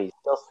 Mm-hmm. But he's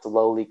still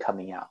slowly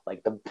coming out.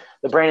 Like the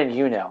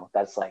Brandon,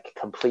 that's like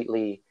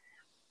completely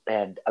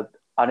and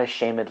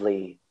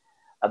unashamedly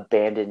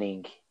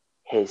abandoning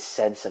his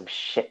sense of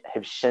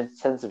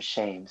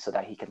shame so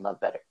that he can love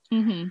better.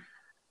 Mm-hmm.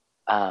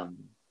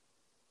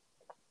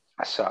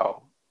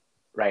 So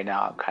right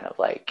now I'm kind of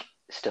like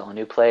still a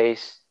new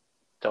place.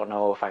 Don't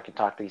know if I can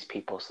talk to these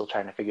people. Still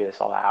trying to figure this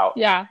all out.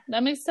 Yeah,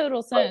 that makes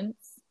total sense.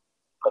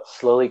 But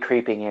slowly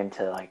creeping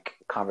into like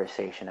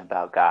conversation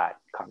about God,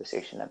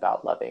 conversation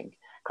about loving,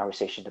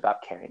 conversation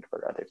about caring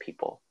for other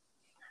people.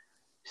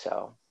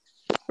 So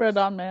Right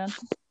on, man.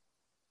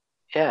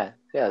 Yeah,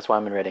 that's why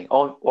I'm in Reading.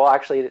 Oh, well,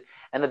 actually,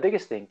 and the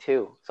biggest thing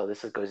too, so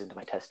this goes into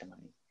my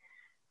testimony.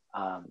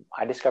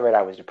 I discovered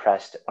I was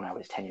depressed when I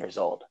was 10 years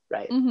old,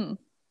 right? Mm-hmm.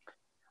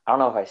 I don't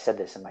know if I said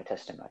this in my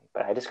testimony,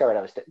 but I discovered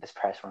I was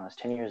depressed when I was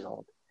 10 years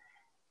old.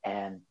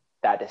 And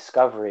that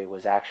discovery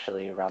was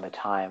actually around the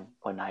time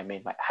when I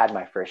had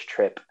my first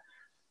trip,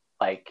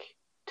 like,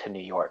 to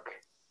New York,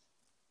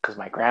 because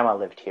my grandma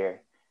lived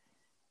here.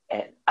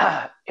 And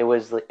it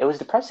was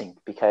depressing,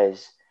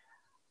 because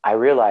I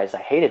realized I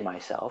hated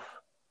myself,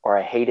 or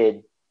I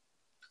didn't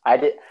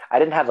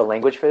have the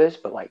language for this,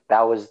 but like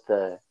that was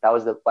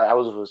what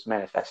was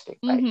manifesting,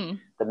 right? Mm-hmm.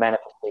 The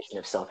manifestation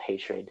of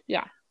self-hatred,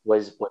 yeah,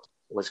 was what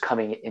was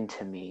coming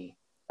into me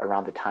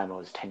around the time I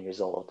was 10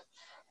 years old.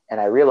 And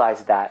I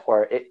realized that,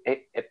 or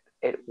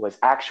it was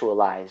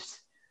actualized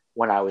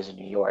when I was in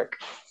New York,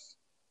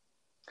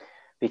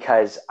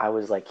 because I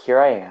was like, here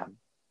I am,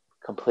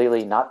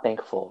 completely not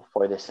thankful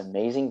for this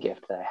amazing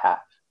gift that I have,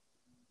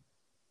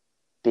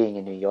 being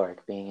in New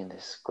York, being in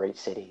this great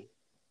city,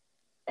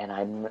 and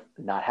I'm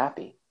not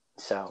happy.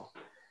 So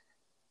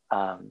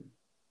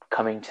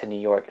coming to New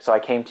York, so I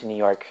came to New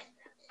York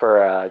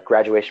for a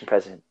graduation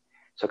present.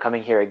 So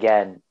coming here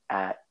again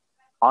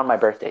on my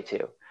birthday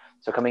too.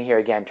 So coming here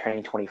again,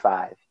 turning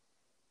 25,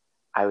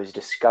 I was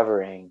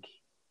discovering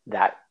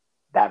that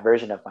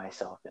version of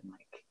myself, and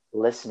like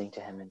listening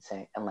to him and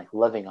saying, and like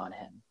loving on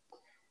him.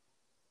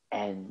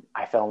 And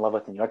I fell in love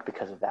with New York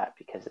because of that,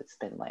 because it's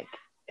been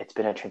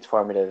a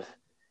transformative,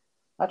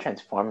 not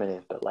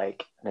transformative, but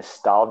like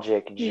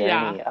nostalgic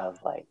journey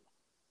of like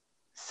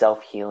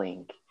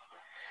self-healing.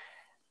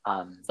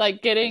 It's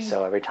like getting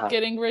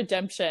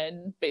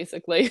redemption,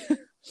 basically.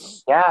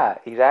 Yeah,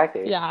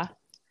 exactly. Yeah.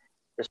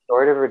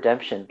 Restorative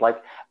redemption,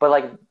 but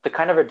like the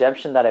kind of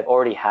redemption that I've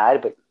already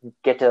had, but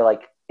get to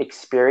like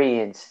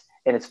experience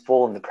in its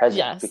full in the present.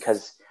 Yes.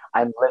 Because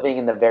I'm living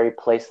in the very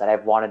place that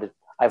I've wanted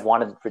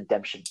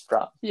redemption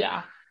from.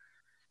 Yeah.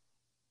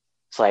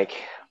 It's like,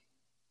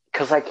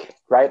 because like,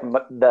 right,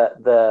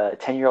 the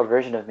 10-year-old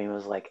version of me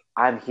was like,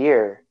 I'm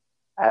here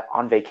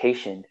on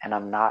vacation and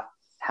I'm not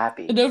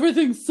happy and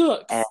everything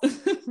sucks. And,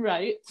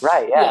 right,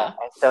 yeah.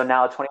 And so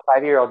now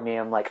 25-year-old me,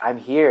 I'm like, I'm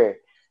here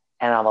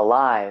and I'm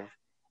alive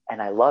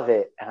and I love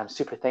it and I'm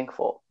super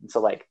thankful. And so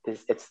like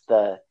this,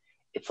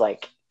 it's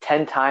like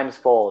 10 times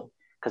fold,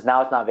 because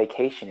now it's not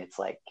vacation, it's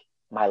like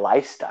my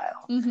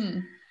lifestyle. Mm-hmm.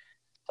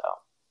 So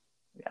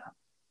yeah,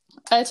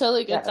 I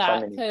totally get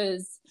that,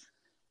 because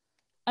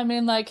I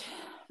mean, like,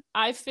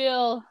 I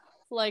feel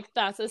like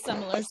that's a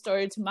similar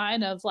story to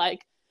mine, of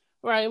like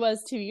where I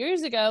was 2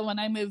 years ago when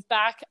I moved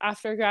back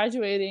after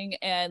graduating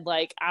and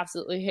like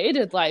absolutely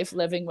hated life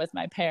living with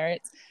my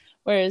parents.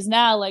 Whereas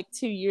now, like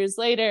 2 years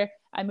later,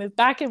 I moved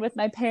back in with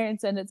my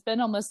parents and it's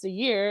been almost a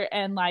year.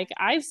 And like,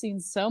 I've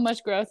seen so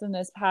much growth in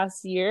this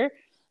past year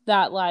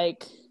that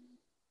like,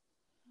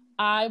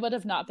 I would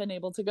have not been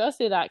able to go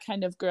through that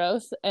kind of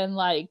growth and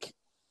like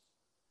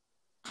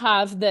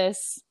have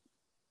this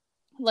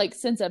like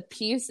sense of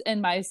peace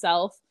in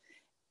myself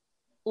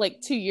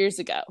like 2 years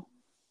ago.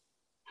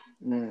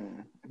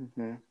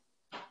 Mm-hmm.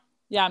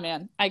 Yeah,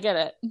 man, I get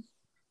it.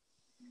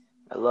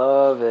 I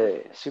love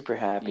it. Super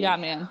happy. Yeah,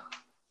 man.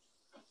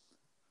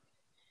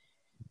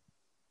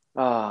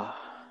 Oh.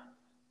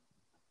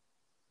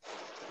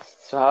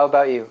 So how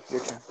about you? Your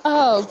turn.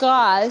 Oh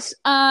gosh.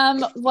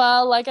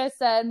 Well, like I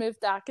said, moved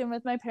back in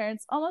with my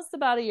parents almost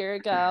about a year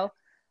ago.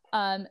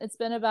 It's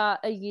been about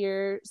a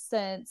year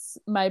since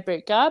my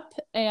breakup,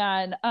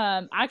 and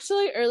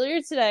actually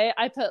earlier today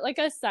I put like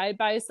a side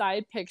by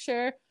side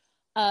picture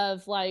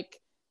of like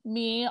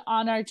me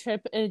on our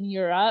trip in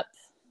Europe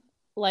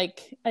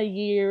like a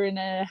year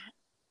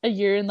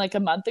and like a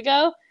month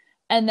ago,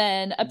 and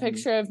then a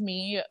picture of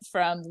me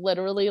from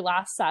literally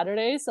last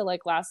Saturday, so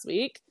like last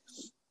week.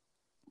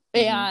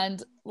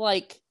 And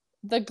like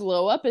the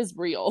glow up is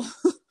real.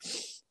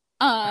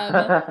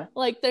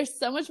 Like there's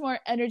so much more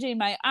energy in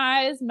my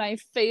eyes, my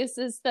face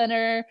is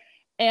thinner,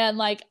 and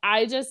like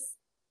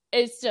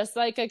it's just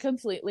like a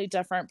completely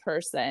different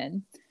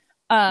person.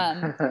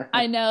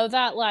 I know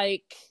that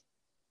like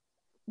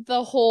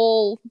the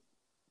whole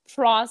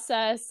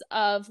process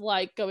of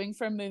like going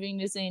from moving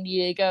to San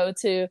Diego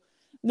to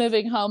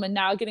moving home and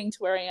now getting to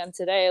where I am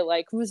today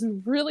like was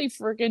really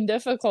freaking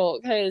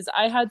difficult because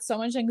I had so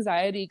much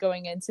anxiety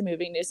going into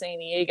moving to San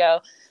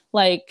Diego.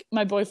 Like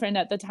my boyfriend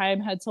at the time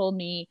had told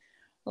me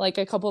like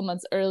a couple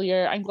months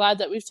earlier, I'm glad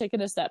that we've taken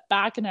a step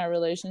back in our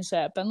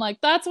relationship, and like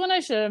that's when I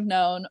should have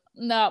known,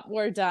 no,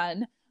 we're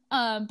done.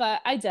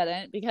 But I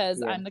didn't,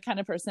 because I'm the kind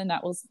of person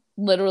that will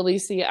literally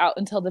see it out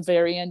until the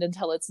very end,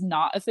 until it's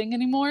not a thing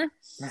anymore.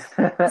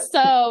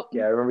 So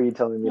yeah, I remember you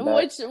telling me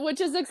that.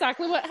 Which is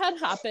exactly what had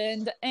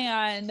happened.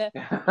 And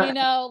you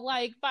know,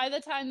 like by the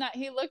time that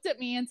he looked at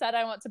me and said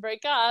I want to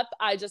break up,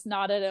 I just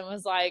nodded and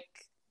was like,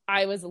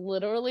 I was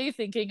literally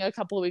thinking a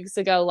couple of weeks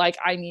ago, like,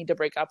 I need to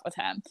break up with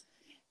him.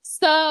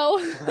 So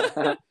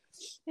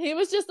he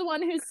was just the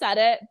one who said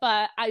it,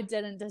 but I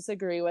didn't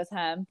disagree with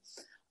him.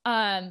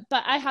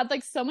 But I had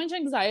like so much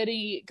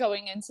anxiety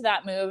going into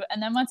that move.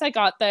 And then once I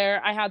got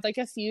there, I had like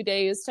a few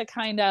days to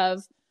kind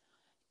of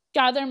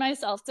gather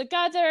myself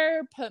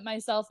together, put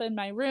myself in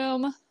my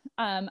room.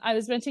 I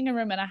was renting a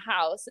room in a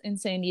house in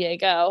San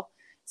Diego.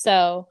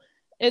 So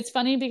it's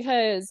funny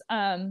because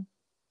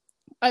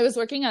I was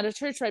working at a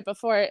church right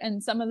before it,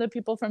 and some of the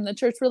people from the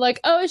church were like,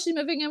 oh, is she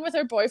moving in with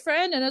her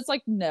boyfriend? And it's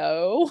like,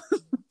 no.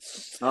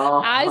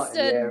 I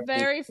stood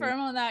very firm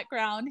on that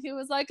ground. He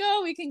was like,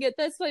 oh, we can get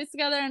this place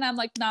together. And I'm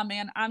like, nah,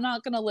 man, I'm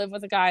not going to live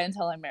with a guy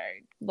until I'm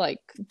married. Like,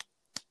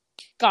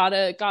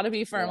 gotta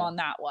be firm on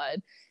that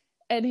one.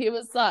 And he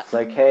was like,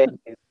 hey,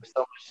 there's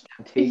so much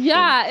temptation.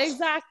 Yeah,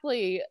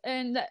 exactly.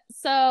 And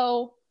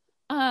so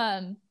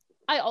I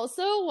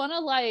also want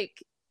to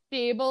like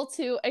be able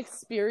to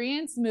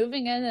experience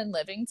moving in and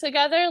living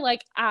together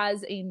like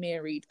as a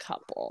married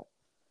couple.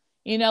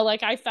 You know,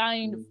 like I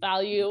find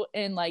value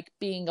in like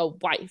being a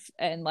wife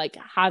and like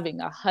having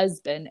a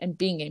husband and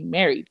being a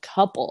married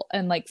couple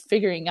and like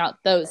figuring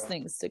out those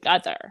things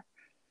together.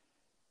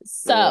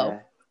 So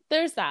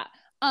there's that.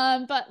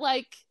 But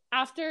like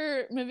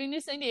after moving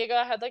to San Diego,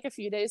 I had like a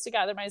few days to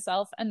gather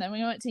myself, and then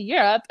we went to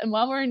Europe. And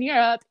while we're in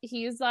Europe,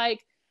 he's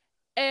like,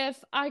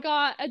 if I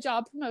got a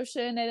job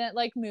promotion and it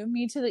like moved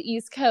me to the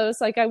East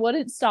Coast, like I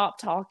wouldn't stop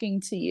talking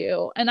to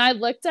you. And I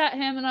looked at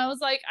him and I was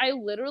like, I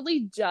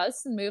literally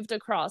just moved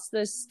across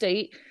this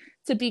state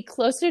to be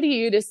closer to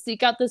you, to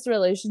seek out this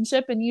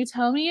relationship. And you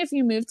tell me if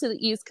you move to the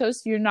East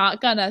Coast, you're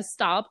not gonna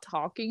stop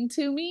talking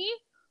to me?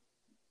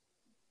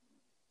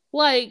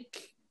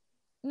 Like,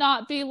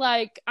 not be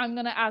like, I'm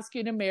gonna ask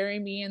you to marry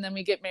me and then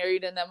we get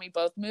married and then we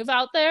both move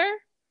out there.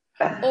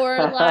 Or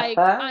like,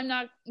 I'm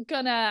not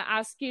gonna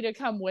ask you to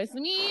come with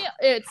me.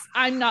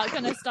 I'm not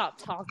gonna stop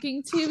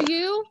talking to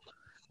you.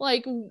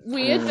 Like,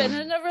 we had been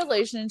in a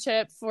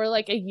relationship for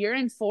like a year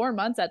and 4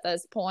 months at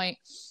this point,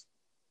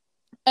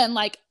 and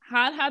like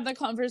had the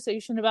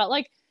conversation about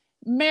like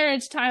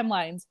marriage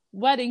timelines,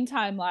 wedding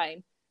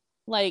timeline,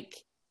 like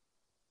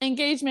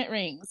engagement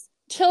rings,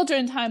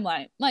 children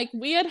timeline. Like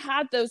we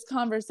had those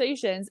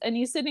conversations, and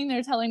he's sitting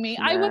there telling me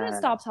I wouldn't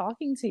stop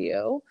talking to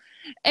you.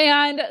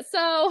 And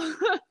so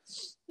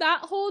that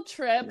whole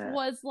trip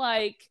was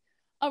like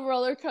a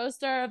roller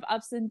coaster of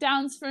ups and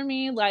downs for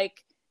me.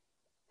 Like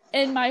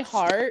in my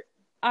heart,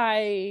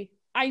 I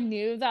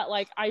knew that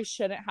like I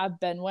shouldn't have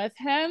been with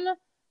him,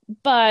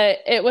 but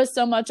it was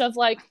so much of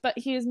like, but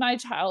he's my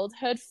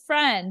childhood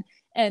friend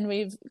and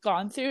we've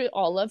gone through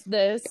all of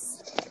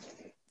this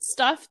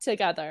stuff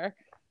together.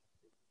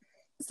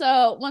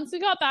 So once we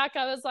got back,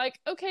 I was like,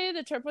 okay,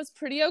 the trip was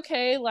pretty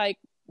okay. Like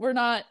we're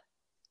not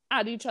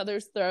at each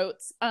other's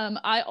throats.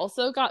 I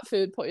also got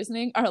food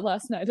poisoning our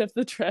last night of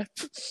the trip.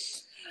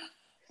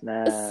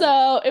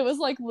 So it was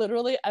like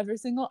literally every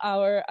single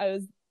hour I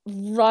was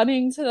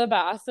running to the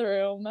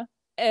bathroom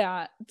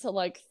and to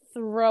like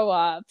throw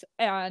up.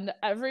 And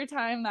every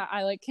time that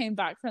I like came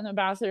back from the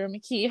bathroom,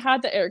 he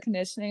had the air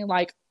conditioning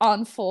like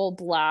on full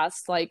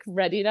blast, like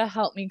ready to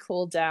help me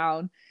cool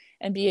down.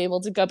 and be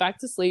able to go back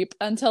to sleep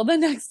until the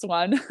next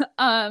one.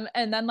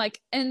 And then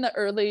like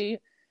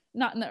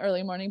not in the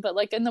early morning, but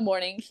like in the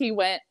morning, he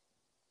went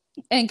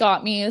and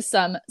got me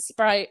some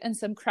Sprite and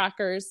some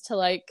crackers to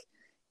like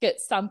get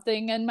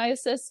something in my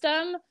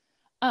system.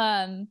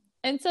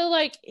 And so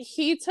like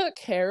he took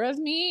care of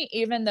me,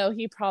 even though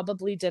he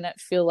probably didn't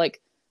feel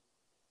like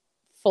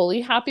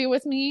fully happy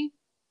with me.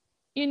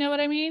 You know what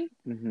I mean?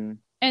 Mm-hmm.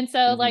 And so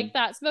Mm-hmm. like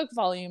that spoke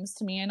volumes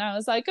to me. And I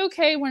was like,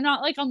 okay, we're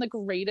not like on the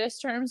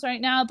greatest terms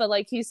right now, but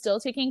like he's still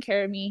taking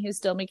care of me. He's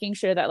still making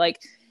sure that like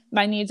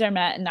my needs are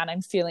met and that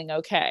I'm feeling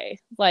okay,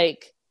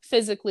 like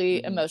physically,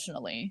 Mm-hmm.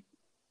 emotionally.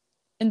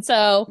 And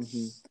so,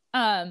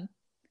 Mm-hmm.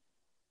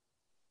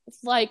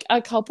 like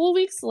a couple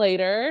weeks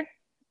later,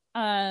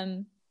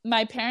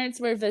 my parents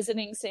were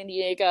visiting San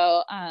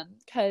Diego,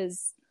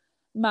 because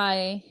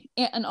my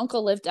aunt and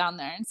uncle lived down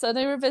there. And so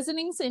they were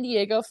visiting San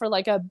Diego for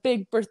like a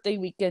big birthday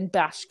weekend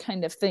bash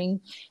kind of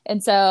thing.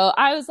 And so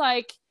I was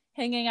like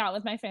hanging out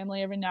with my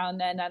family every now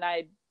and then. And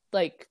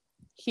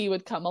he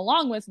would come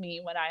along with me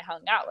when I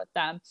hung out with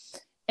them.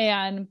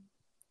 And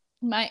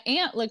my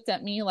aunt looked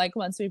at me like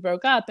once we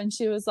broke up and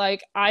she was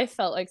like, I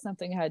felt like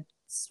something had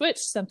switched,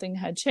 something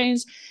had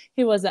changed.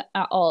 He wasn't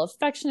at all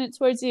affectionate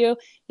towards you.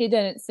 He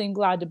didn't seem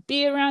glad to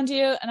be around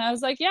you. And I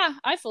was like, yeah,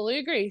 I fully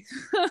agree.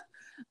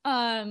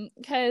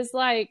 Because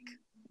like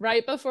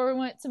right before we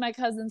went to my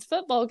cousin's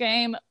football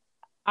game,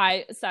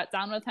 I sat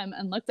down with him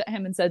and looked at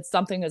him and said,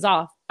 something is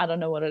off. I don't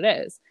know what it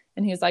is.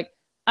 And he's like,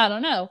 I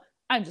don't know.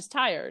 I'm just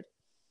tired.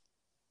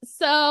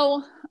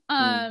 So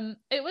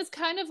it was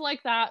kind of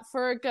like that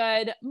for a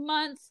good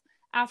month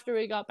after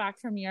we got back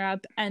from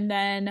Europe. And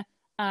then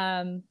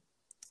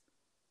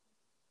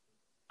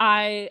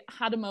I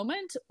had a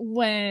moment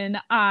when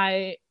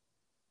I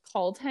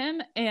called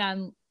him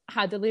and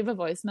had to leave a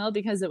voicemail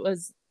because it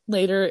was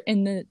later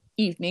in the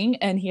evening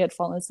and he had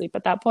fallen asleep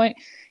at that point.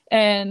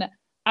 And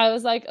I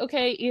was like,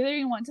 okay, either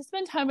you want to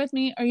spend time with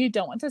me or you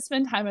don't want to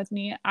spend time with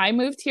me. I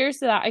moved here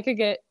so that I could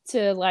get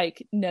to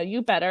like know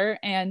you better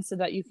and so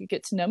that you could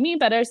get to know me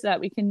better so that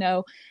we can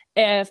know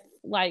if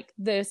like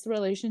this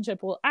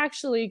relationship will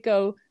actually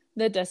go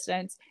the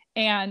distance.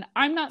 And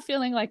I'm not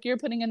feeling like you're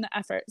putting in the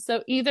effort.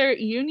 So either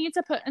you need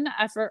to put in the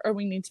effort or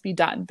we need to be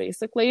done,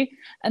 basically.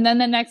 And then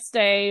the next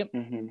day,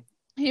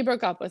 he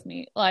broke up with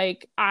me.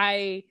 Like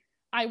I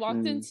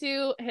walked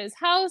into his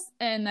house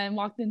and then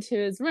walked into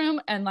his room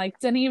and like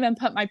didn't even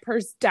put my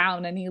purse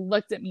down. And he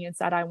looked at me and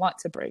said, I want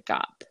to break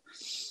up.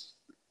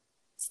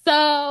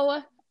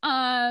 So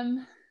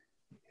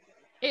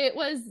it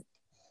was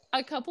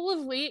a couple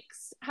of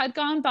weeks had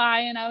gone by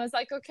and I was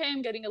like, okay,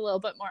 I'm getting a little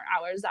bit more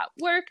hours at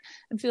work.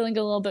 I'm feeling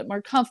a little bit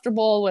more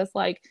comfortable with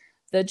like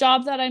the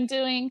job that I'm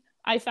doing.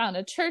 I found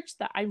a church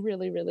that I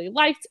really, really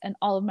liked and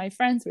all of my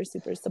friends were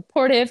super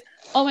supportive.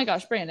 Oh my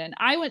gosh, Brandon,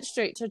 I went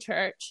straight to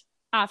church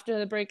after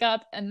the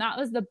breakup and that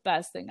was the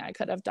best thing I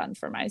could have done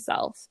for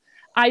myself.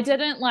 I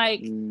didn't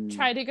like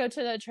try to go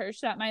to the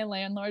church that my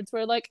landlords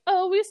were like,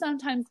 oh, we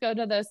sometimes go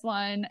to this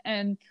one.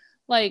 And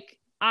like,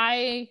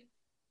 I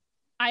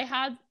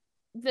had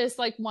this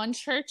like one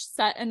church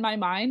set in my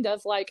mind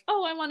of like,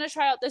 oh, I want to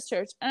try out this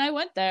church. And I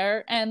went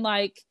there and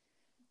like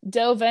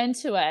dove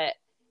into it.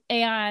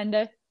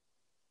 And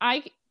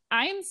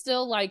I'm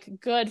still like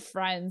good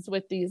friends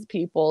with these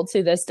people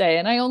to this day.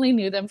 And I only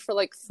knew them for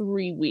like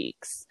 3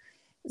 weeks.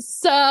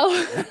 So,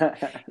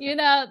 you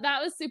know,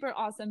 that was super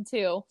awesome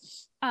too.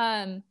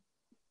 And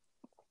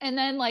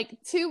then like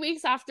 2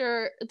 weeks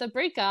after the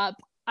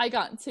breakup, I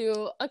got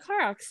into a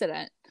car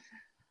accident.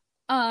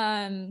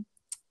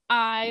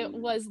 I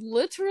was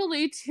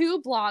literally 2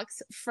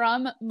 blocks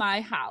from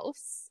my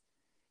house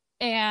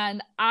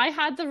and I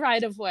had the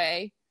right of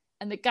way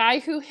and the guy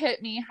who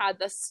hit me had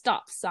the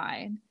stop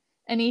sign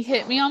and he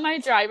hit me on my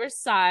driver's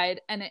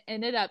side and it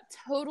ended up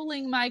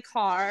totaling my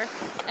car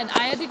and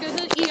I had to go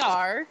to the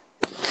ER.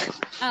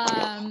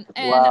 And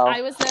wow.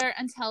 I was there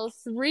until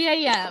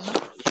 3 a.m.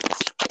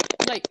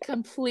 like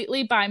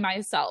completely by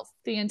myself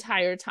the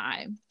entire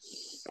time.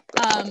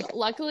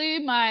 Luckily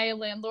my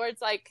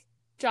landlord's like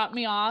dropped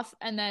me off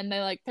and then they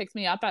like picked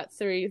me up at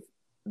 3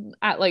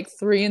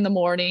 in the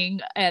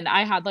morning and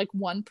I had like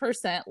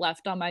 1%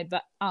 left on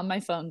my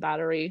phone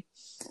battery.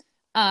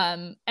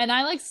 And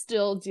I like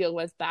still deal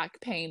with back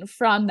pain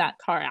from that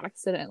car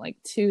accident like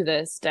to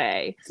this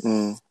day.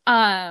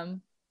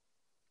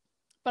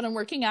 But I'm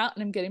working out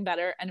and I'm getting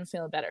better and I'm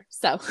feeling better.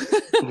 So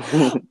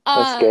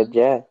that's good.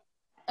 Yeah.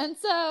 And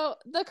so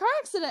the car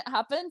accident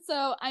happened.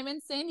 So I'm in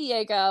San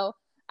Diego.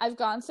 I've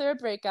gone through a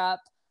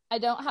breakup. I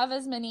don't have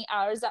as many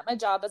hours at my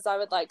job as I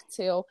would like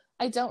to.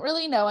 I don't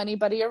really know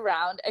anybody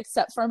around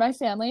except for my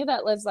family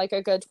that lives like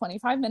a good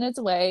 25 minutes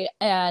away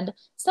and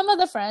some of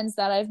the friends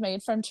that I've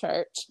made from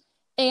church.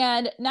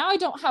 And now I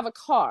don't have a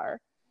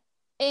car.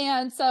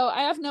 And so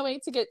I have no way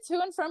to get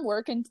to and from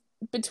work and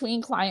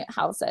between client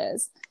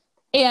houses.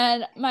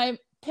 And my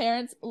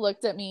parents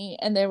looked at me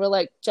and they were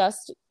like,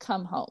 just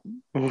come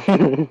home.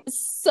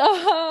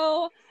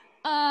 So,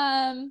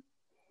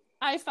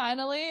 I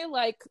finally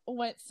like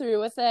went through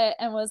with it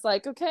and was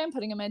like, okay, I'm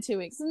putting him in 2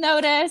 weeks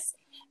notice.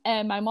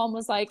 And my mom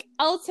was like,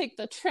 I'll take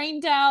the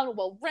train down,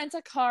 we'll rent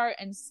a car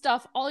and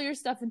stuff all your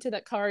stuff into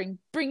that car and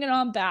bring it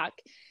on back.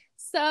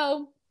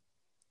 So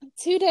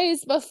 2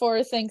 days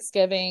before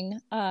Thanksgiving,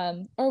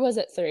 or was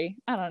it 3?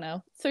 I don't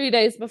know. 3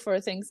 days before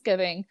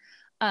Thanksgiving,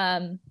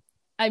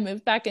 I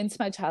moved back into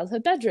my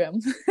childhood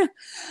bedroom.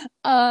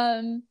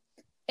 And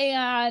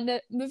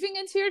moving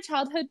into your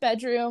childhood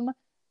bedroom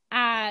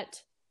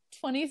at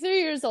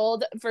 23 years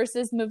old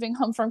versus moving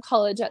home from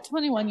college at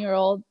 21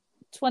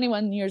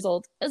 years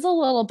old is a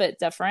little bit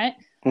different.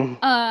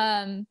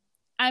 I'm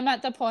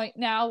at the point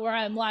now where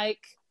I'm like,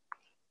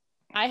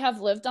 I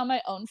have lived on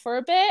my own for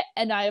a bit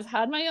and I have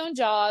had my own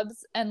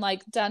jobs and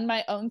like done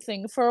my own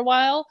thing for a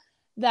while,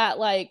 that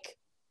like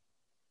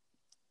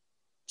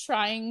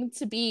trying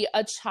to be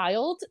a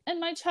child in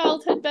my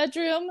childhood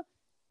bedroom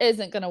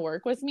isn't going to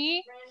work with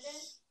me.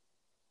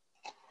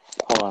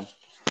 Hold on.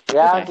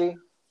 Yeah, Okay. Auntie.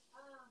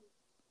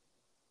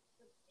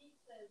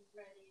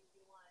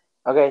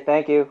 Okay,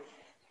 thank you.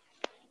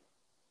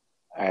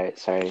 All right,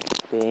 sorry.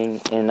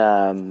 Being in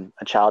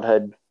a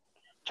childhood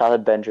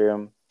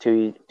bedroom,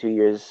 2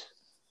 years.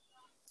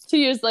 2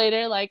 years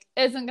later, like,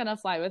 isn't gonna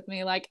fly with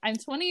me. Like, I'm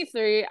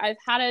 23. I've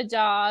had a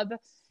job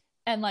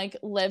and like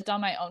lived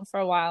on my own for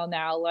a while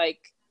now. Like,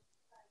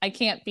 I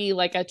can't be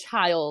like a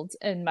child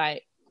in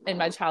my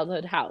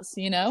childhood house,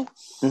 you know?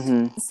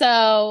 Mm-hmm.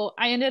 So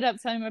I ended up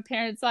telling my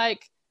parents,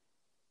 like,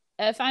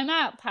 if I'm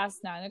out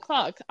past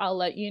 9:00, I'll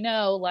let you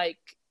know. Like,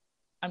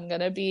 I'm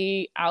gonna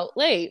be out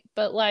late,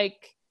 but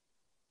like,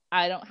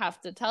 I don't have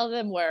to tell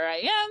them where I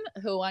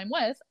am, who I'm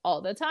with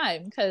all the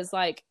time, because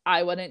like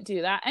I wouldn't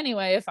do that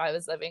anyway if I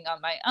was living on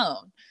my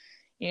own,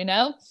 you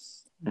know?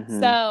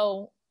 Mm-hmm.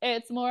 So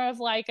it's more of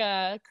like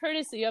a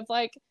courtesy of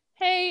like,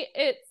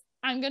 hey,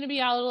 I'm gonna be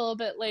out a little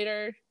bit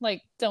later,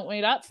 like don't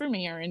wait up for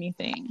me or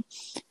anything.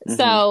 Mm-hmm.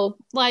 So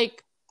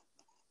like,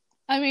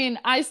 I mean,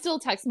 I still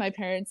text my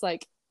parents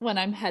like when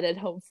I'm headed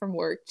home from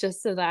work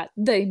just so that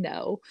they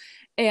know.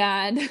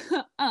 And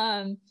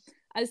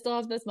I still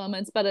have those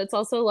moments, but it's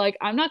also like,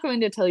 I'm not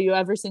going to tell you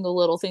every single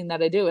little thing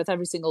that I do with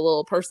every single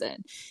little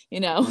person, you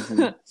know?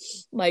 Mm-hmm.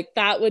 Like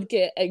that would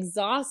get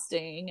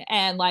exhausting.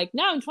 And like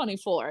now I'm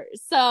 24.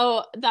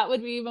 So that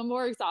would be even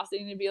more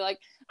exhausting to be like,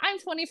 I'm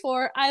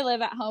 24. I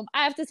live at home.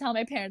 I have to tell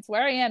my parents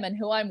where I am and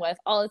who I'm with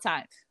all the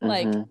time.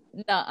 Like,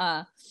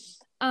 nuh-uh.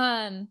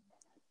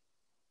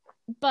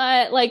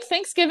 But like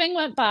Thanksgiving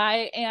went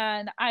by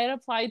and I had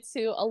applied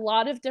to a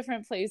lot of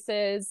different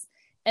places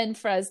in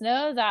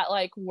Fresno that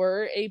like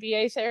were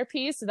ABA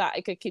therapy so that I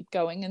could keep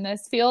going in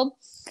this field.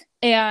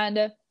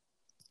 And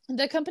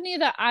the company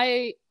that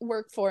I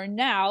work for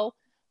now,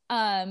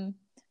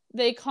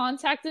 they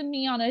contacted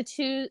me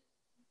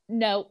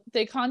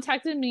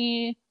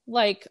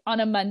like on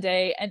a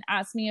Monday and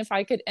asked me if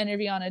I could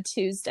interview on a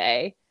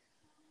Tuesday.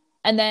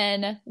 And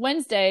then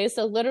Wednesday,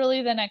 so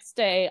literally the next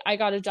day, I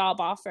got a job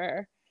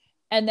offer.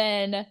 And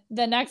then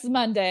the next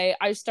Monday,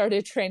 I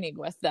started training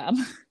with them.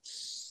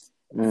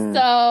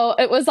 So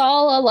it was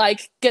all a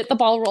like, get the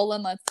ball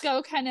rolling, let's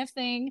go kind of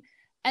thing.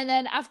 And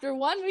then after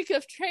 1 week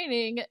of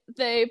training,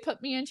 they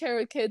put me in chair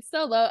with kids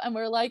solo and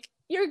were like,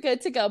 you're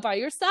good to go by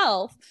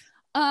yourself.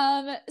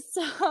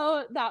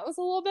 So that was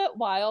a little bit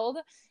wild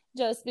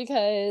just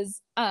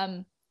because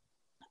I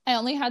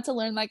only had to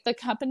learn like the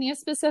company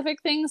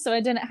specific things. So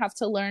I didn't have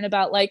to learn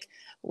about like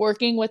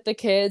working with the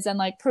kids and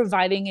like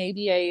providing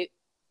ABA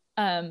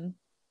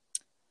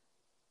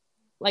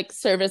like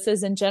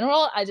services in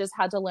general. I just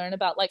had to learn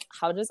about like,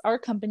 how does our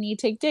company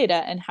take data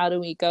and how do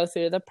we go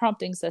through the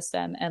prompting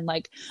system and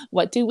like,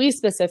 what do we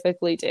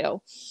specifically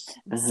do?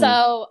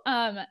 So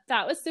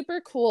that was super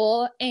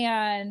cool.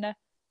 And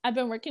I've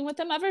been working with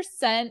them ever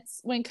since.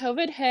 When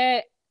COVID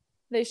hit,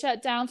 they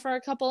shut down for a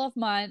couple of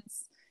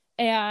months.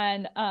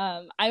 And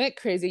I went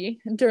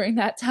crazy during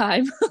that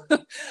time.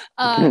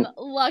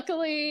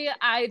 Luckily,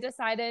 I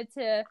decided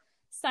to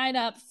sign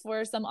up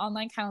for some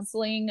online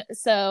counseling.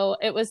 So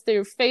it was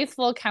through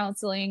Faithful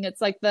Counseling.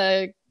 It's like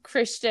the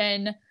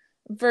Christian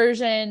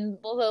version,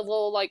 the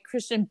little like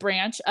Christian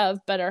branch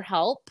of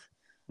BetterHelp.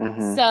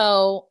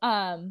 So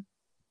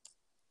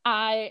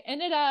I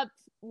ended up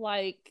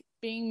like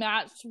being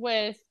matched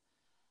with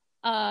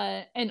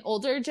an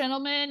older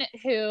gentleman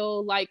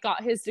who like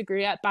got his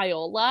degree at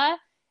Biola,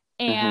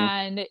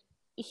 and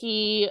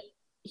he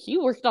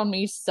worked on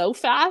me so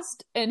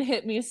fast and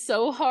hit me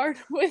so hard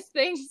with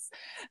things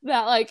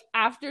that like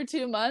after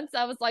 2 months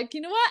I was like,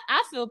 you know what,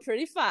 I feel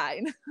pretty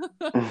fine.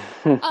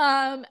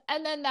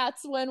 And then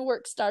that's when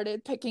work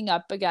started picking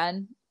up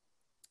again.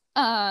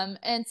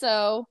 And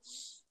so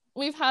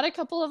we've had a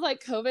couple of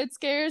like COVID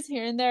scares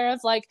here and there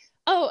of like,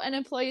 oh, an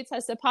employee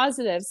tested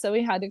positive, so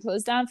we had to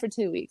close down for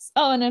 2 weeks.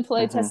 Oh, an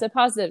employee tested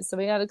positive, so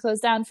we had to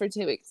close down for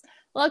 2 weeks.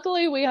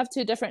 Luckily, we have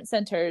 2 different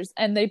centers,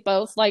 and they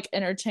both like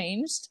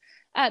interchanged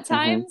at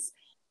times.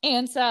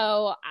 And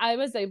so I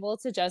was able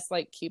to just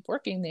like keep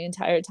working the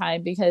entire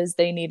time because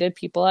they needed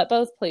people at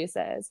both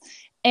places.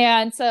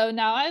 And so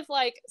now I've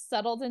like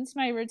settled into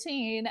my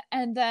routine.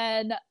 And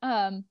then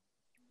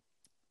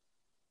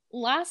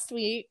last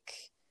week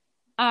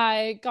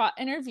I got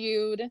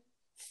interviewed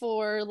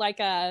for like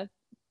a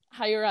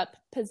higher up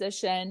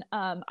position.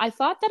 I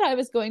thought that I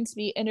was going to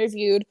be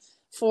interviewed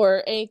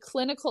for a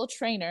clinical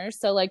trainer,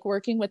 so like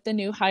working with the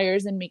new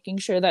hires and making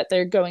sure that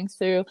they're going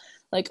through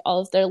like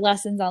all of their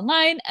lessons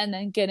online and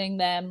then getting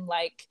them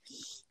like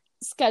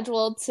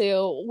scheduled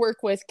to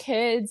work with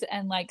kids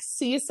and like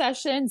see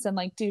sessions and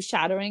like do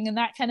shadowing and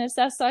that kind of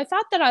stuff. So I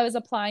thought that I was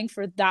applying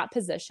for that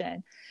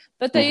position,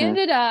 but they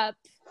ended up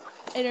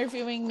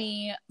interviewing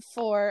me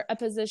for a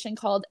position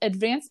called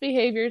advanced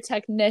behavior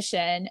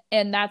technician,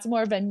 and that's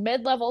more of a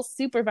mid-level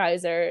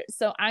supervisor.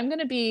 So I'm going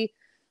to be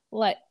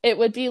like, it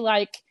would be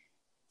like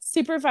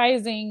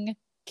supervising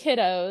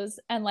kiddos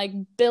and like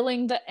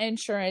billing the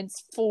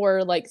insurance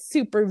for like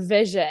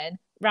supervision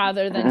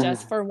rather than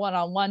just for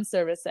one-on-one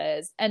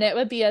services. And it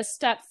would be a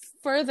step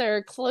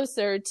further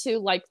closer to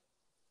like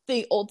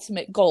the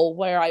ultimate goal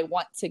where I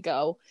want to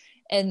go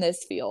in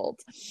this field.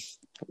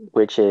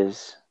 Which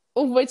is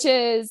a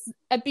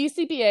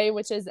BCBA,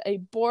 which is a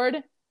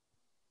board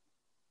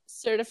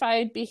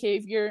certified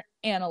behavior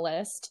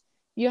analyst.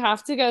 You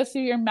have to go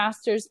through your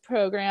master's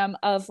program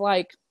of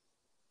like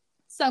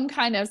some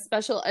kind of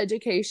special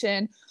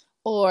education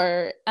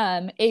or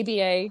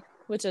ABA,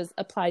 which is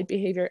applied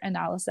behavior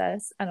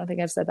analysis. I don't think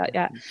I've said that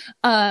yet.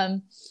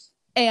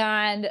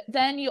 And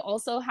then you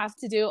also have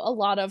to do a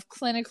lot of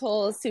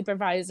clinical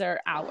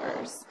supervisor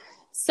hours.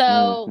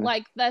 So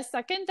like the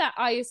second that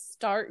I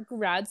start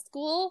grad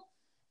school,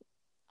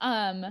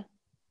 I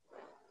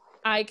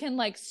can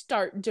like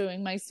start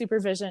doing my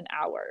supervision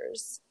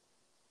hours.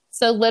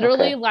 So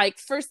literally like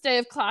first day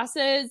of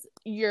classes,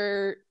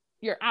 your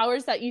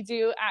hours that you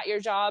do at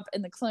your job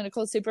in the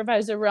clinical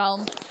supervisor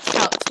realm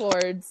count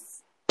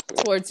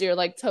towards your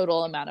like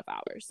total amount of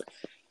hours.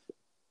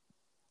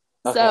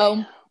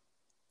 So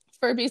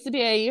for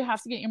BCBA, you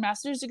have to get your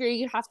master's degree.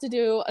 You have to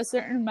do a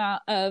certain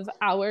amount of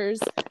hours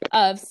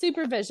of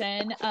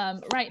supervision.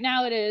 Right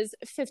now it is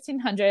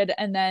 1,500,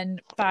 and then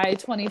by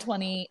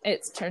 2020,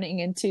 it's turning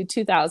into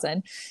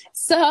 2,000.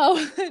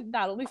 So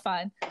that'll be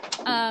fun.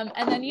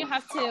 And then you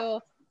have to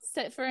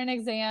sit for an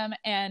exam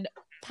and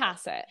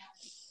pass it.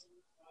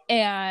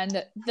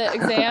 And the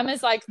exam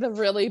is like the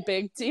really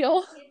big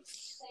deal.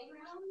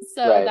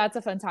 So that's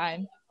a fun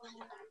time.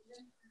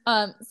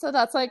 So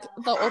that's like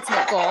the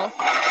ultimate goal.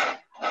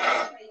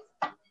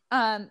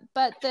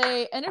 But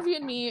they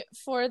interviewed me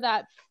for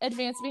that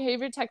advanced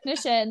behavior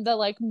technician, the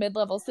like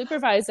mid-level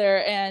supervisor,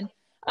 and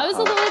I was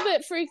a little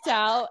bit freaked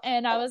out,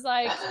 and I was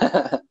like,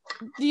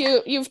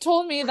 you've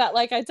told me that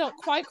like I don't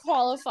quite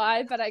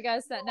qualify, but I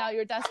guess that now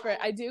you're desperate.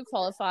 I do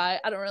qualify.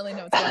 I don't really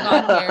know what's going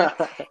on here.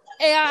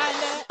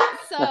 And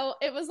so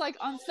it was like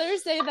on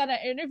Thursday that I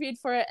interviewed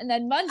for it, and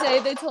then Monday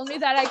they told me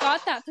that I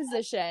got that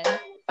position.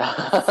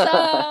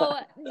 So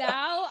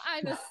now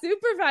I'm a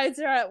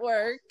supervisor at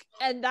work,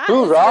 and that is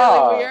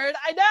really weird.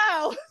 I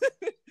know.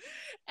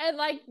 And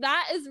like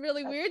that is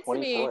really weird to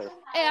me.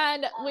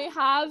 And we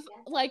have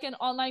like an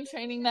online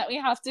training that we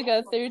have to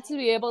go through to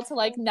be able to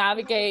like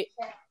navigate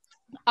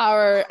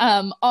our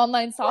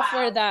online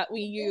software that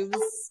we use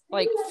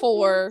like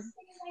for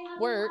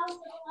work.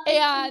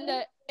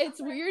 And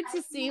it's weird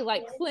to see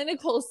like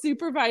clinical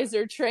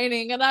supervisor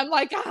training, and I'm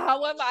like,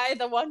 how am I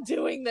the one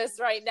doing this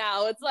right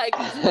now? It's like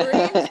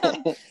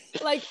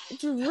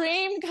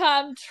dream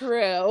come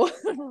true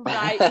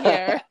right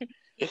here.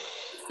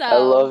 So I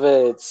love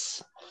it.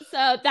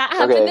 So that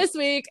happened this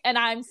week, and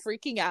I'm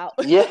freaking out.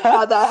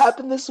 Yeah, that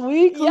happened this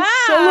week. Yeah,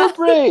 let's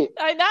celebrate.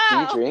 I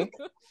know.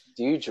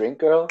 Do you drink,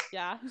 girl?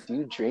 Yeah. Do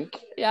you drink?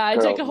 Yeah, I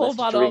drank a whole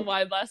bottle of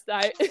wine last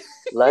night.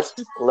 let's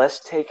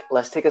take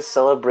a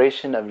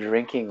celebration of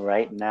drinking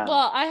right now.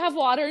 Well, I have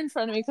water in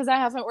front of me because I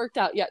haven't worked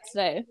out yet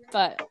today,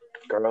 but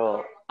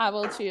girl, I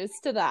will cheers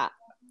to that.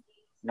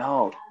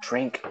 No,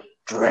 drink.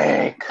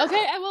 Okay,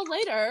 I will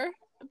later.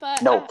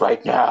 But no,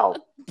 right now.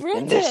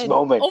 Brenton, in this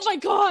moment. Oh my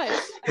gosh.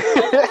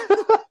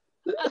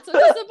 I took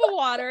a sip of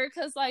water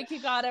because like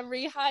you gotta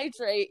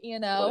rehydrate, you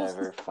know.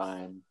 Whatever,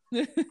 fine.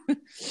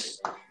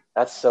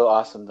 That's so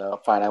awesome,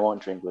 though. Fine, I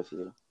won't drink with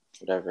you.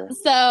 Whatever.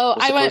 So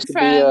I went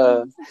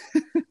from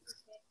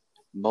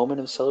moment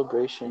of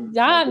celebration.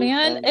 Yeah,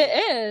 man,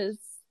 it is.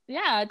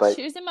 Yeah, but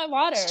choosing my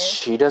water.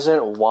 She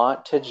doesn't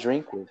want to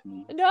drink with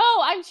me. No,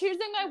 I'm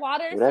choosing my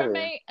water for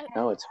my.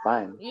 No, it's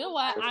fine. You know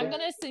what? Okay. I'm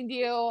gonna send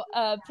you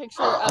a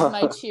picture of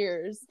my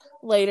cheers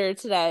later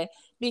today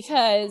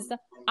because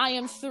I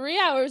am 3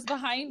 hours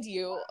behind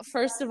you,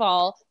 first of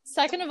all.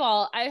 Second of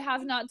all, I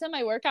have not done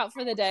my workout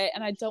for the day,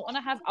 and I don't want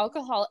to have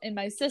alcohol in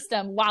my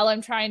system while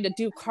I'm trying to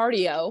do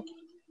cardio.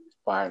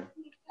 Fine.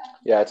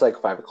 Yeah, it's like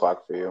 5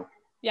 o'clock for you.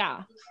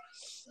 Yeah.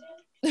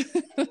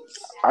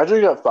 I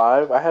drink at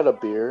 5. I had a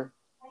beer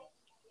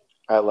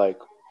at I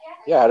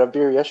had a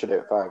beer yesterday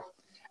at 5.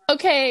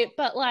 Okay,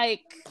 but I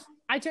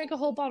drank a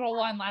whole bottle of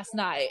wine last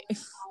night.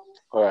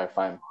 All right,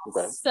 fine.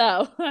 Okay.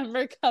 So I'm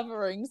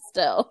recovering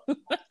still.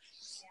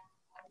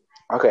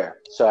 Okay,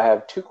 so I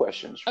have 2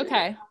 questions for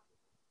you.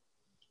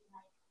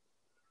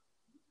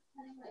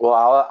 Well,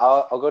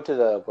 I'll go to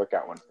the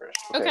workout one first.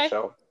 Okay.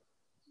 So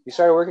You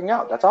started working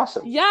out. That's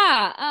awesome.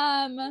 Yeah.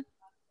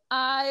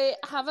 I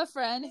have a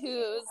friend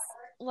who's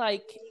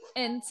like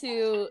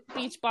into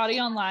Beachbody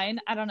Online.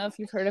 I don't know if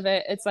you've heard of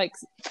it. It's like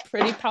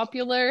pretty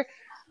popular.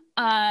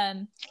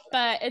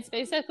 But it's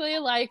basically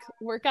like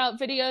workout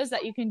videos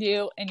that you can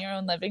do in your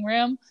own living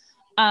room.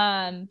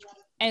 And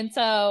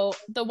so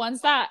the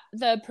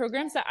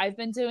programs that I've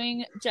been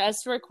doing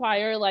just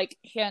require like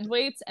hand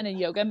weights and a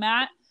yoga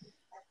mat.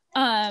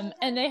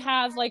 And they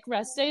have like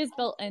rest days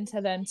built into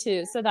them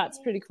too. So that's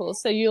pretty cool.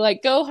 So you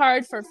like go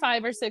hard for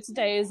 5 or 6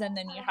 days and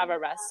then you have a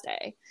rest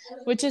day,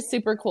 which is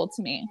super cool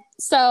to me.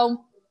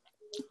 So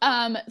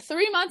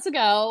 3 months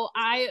ago,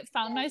 I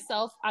found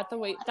myself at the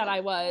weight that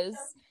I was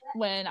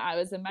when I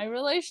was in my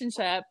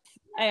relationship,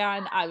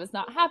 and I was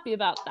not happy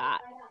about that.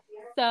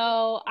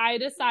 So I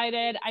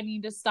decided I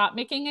need to stop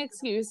making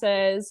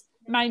excuses.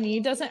 My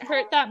knee doesn't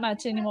hurt that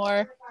much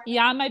anymore.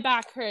 Yeah, my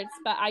back hurts,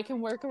 but I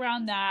can work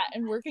around that.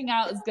 And working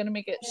out is going to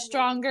make it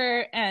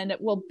stronger and it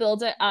will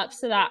build it up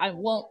so that I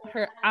won't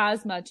hurt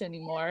as much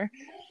anymore.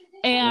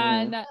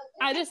 And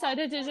I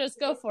decided to just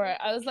go for it.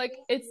 I was like,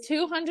 it's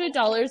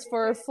 $200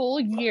 for a full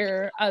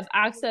year of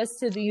access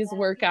to these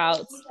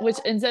workouts, which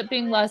ends up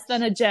being less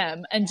than a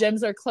gym. And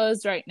gyms are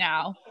closed right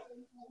now.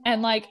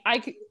 And like, I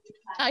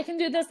can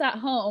do this at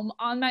home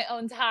on my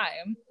own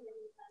time.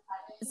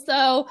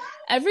 So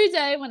every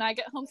day when I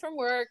get home from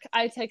work,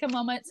 I take a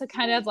moment to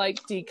kind of like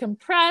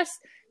decompress,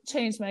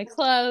 change my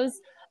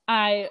clothes.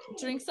 I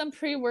drink some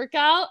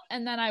pre-workout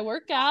and then I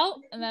work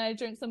out and then I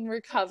drink some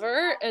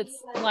recover. It's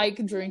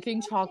like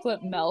drinking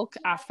chocolate milk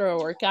after a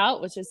workout,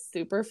 which is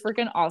super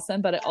freaking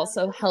awesome, but it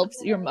also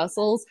helps your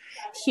muscles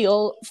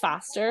heal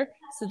faster.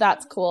 So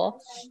that's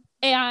cool.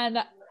 And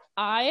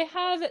I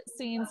have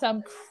seen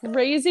some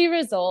crazy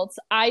results.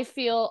 I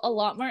feel a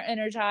lot more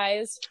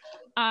energized.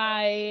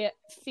 I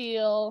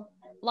feel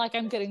like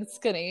I'm getting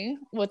skinny,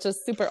 which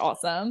is super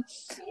awesome.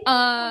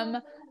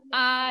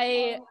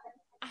 I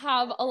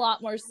have a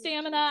lot more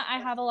stamina. I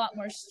have a lot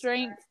more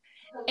strength,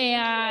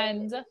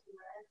 and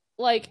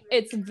like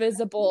it's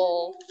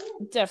visible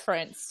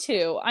difference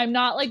too. I'm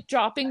not like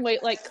dropping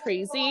weight like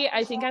crazy.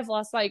 I think I've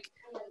lost like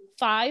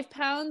 5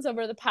 pounds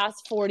over the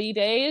past 40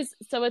 days.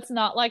 So it's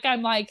not like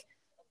I'm like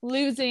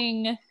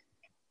losing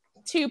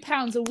 2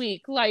 pounds a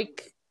week,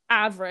 like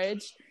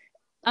average.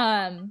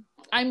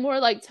 I'm more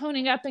like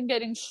toning up and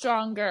getting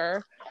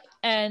stronger.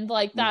 And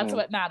like, that's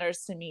what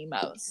matters to me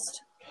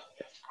most.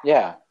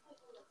 Yeah.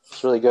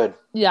 It's really good.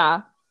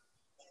 Yeah.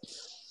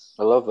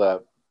 I love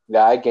that.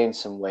 Yeah, I gained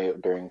some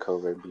weight during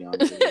COVID,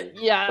 beyond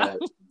yeah.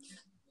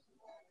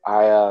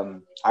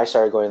 But I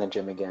started going to the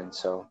gym again,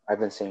 so I've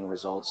been seeing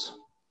results.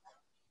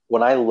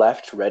 When I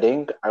left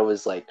Reading, I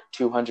was like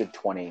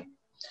 220.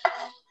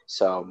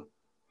 So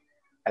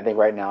I think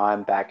right now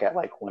I'm back at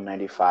like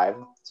 195.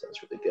 So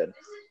it's really good.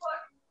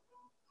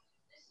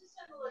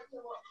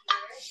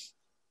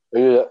 Are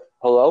you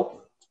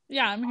hello?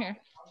 Yeah, I'm here.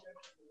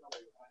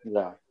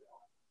 Yeah.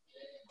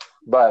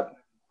 But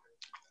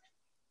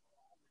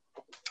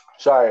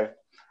sorry,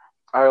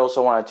 I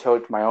also want to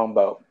tote my own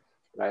boat,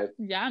 right?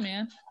 Yeah,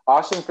 man.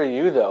 Awesome for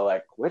you though.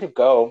 Like, way to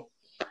go.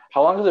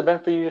 How long has it been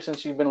for you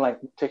since you've been like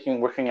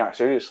working out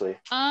seriously?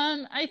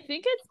 I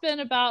think it's been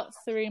about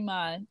 3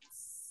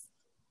 months.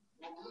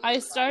 I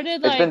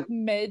started like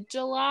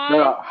mid-July.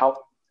 No, how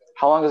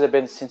long has it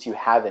been since you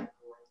haven't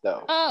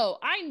though? Oh,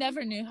 I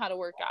never knew how to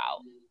work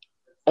out.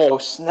 Oh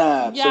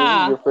snap! Yeah. So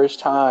this is your first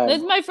time.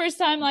 This is my first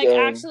time like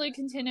actually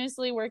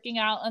continuously working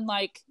out and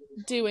like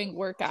doing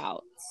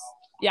workouts.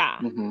 Yeah.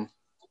 Mm-hmm.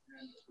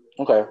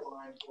 Okay.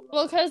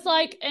 Well, because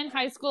like in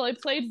high school I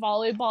played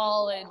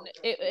volleyball and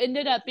it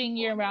ended up being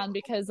year round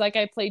because like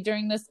I played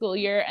during the school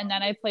year and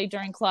then I played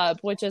during club,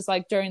 which is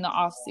like during the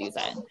off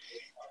season.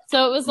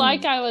 So it was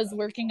like I was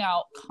working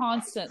out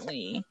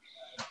constantly.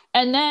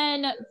 And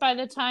then by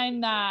the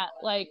time that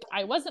like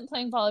I wasn't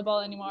playing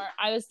volleyball anymore,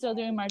 I was still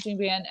doing marching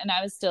band and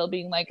I was still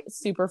being like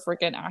super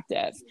freaking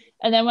active.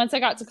 And then once I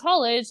got to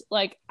college,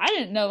 like I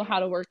didn't know how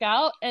to work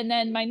out. And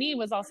then my knee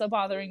was also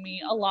bothering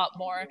me a lot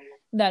more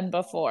than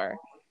before.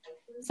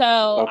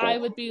 So I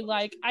would be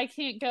like, I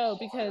can't go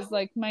because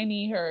like my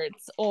knee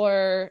hurts,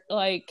 or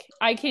like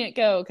I can't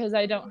go because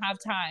I don't have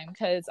time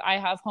because I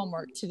have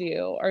homework to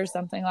do or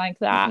something like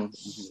that.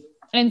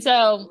 And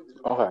so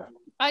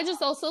I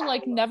just also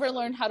like never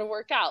learned how to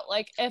work out.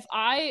 Like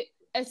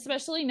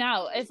especially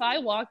now, if I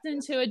walked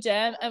into a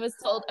gym and was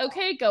told,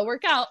 okay, go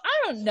work out,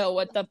 I don't know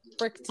what the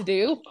frick to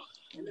do.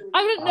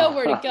 I wouldn't know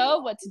where to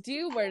go, what to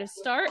do, where to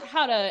start,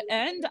 how to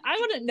end. I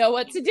wouldn't know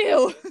what to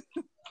do.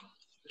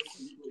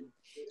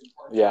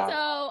 Yeah.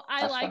 So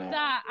I like funny.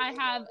 That I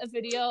have a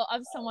video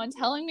of someone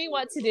telling me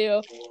what to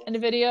do and a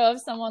video of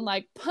someone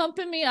like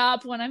pumping me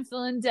up when I'm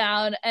feeling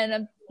down and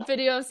a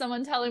video of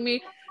someone telling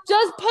me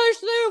just push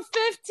through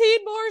 15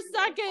 more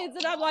seconds.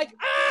 And I'm like,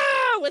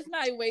 with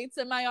my weights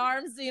in my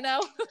arms, you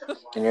know?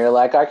 And you're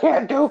like, I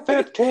can't do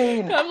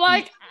 15. I'm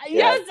like,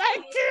 yes,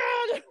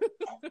 I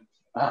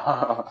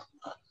can.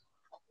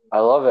 I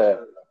love it.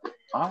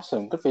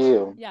 Awesome. Good for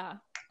you. Yeah.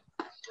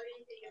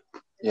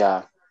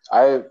 Yeah.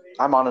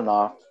 I'm on and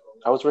off.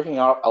 I was working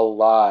out a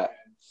lot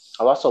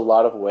I lost a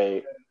lot of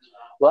weight.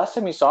 Last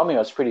time you saw me, I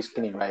was pretty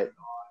skinny, right?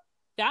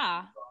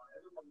 Yeah.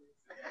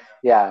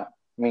 Yeah.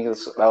 I mean,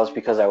 that was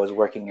because I was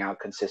working out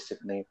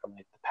consistently from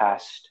like the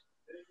past.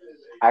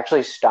 I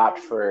actually stopped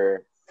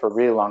for a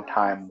really long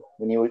time.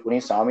 When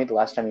you saw me, the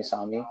last time you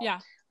saw me, Yeah.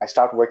 I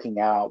stopped working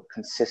out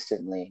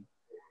consistently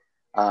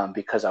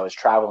because I was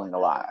traveling a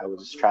lot. I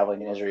was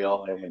traveling in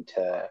Israel. I went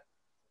to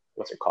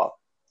what's it called?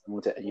 I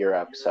went to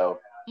Europe, so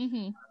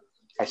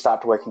I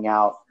stopped working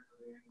out,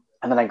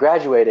 and then I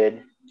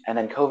graduated, and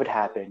then COVID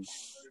happened.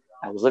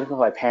 I was living with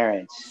my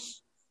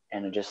parents,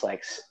 and it just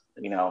like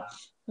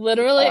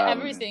literally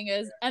everything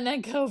is, and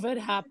then COVID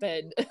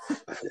happened.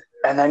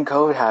 And then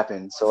COVID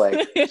happened, so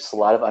like just a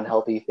lot of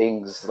unhealthy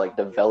things like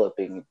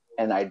developing,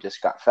 and I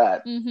just got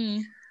fat.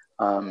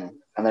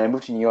 And then I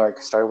moved to New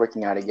York, started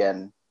working out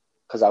again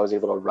because I was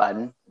able to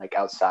run like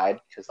outside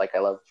because like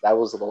that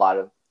was a lot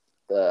of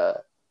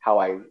the how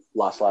I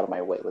lost a lot of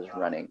my weight was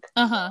running.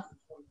 I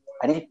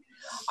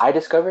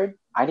discovered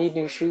I need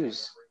new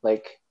shoes.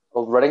 Like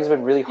running's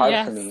been really hard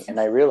for me, and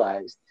I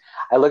realized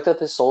I looked at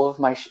the sole of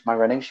my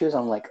running shoes.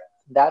 I'm like,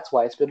 that's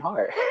why it's been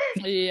hard.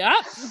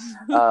 Yep.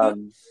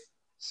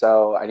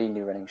 So I need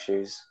new running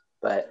shoes,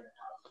 but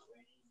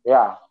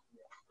yeah,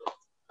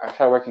 I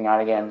started working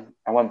out again.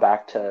 I went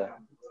back to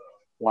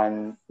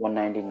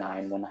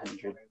 199,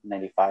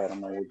 195. I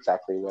don't know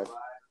exactly what.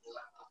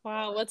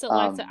 Wow, what's it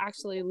like to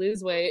actually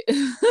lose weight?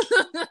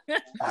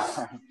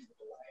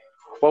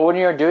 Well, when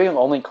you're doing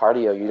only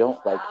cardio, you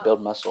don't like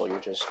build muscle. You're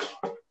just,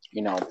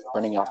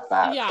 burning off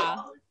fat. Yeah.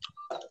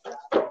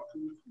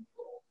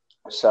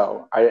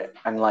 So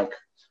I'm like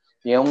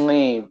the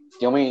only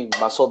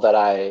muscle that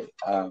I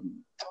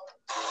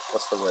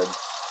what's the word?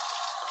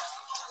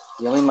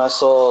 The only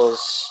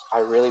muscles I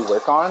really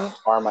work on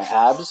are my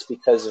abs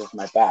because of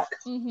my back.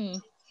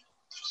 So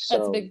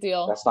that's a big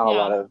deal. That's not a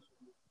lot of.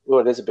 Well,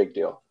 it is a big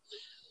deal.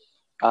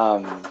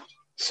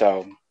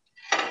 So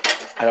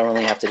I don't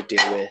really have to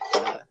deal with.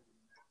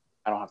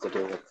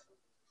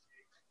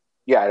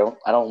 Yeah,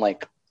 I don't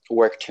like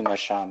work too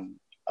much on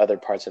other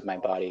parts of my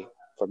body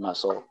for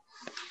muscle.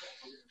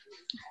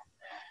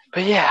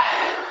 But yeah.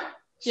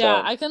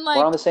 Yeah, I can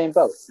we're on the same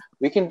boat.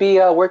 We can be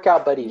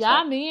workout buddies.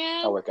 Yeah,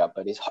 man. Not workout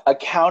buddies.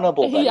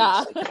 Accountable buddies.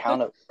 Yeah.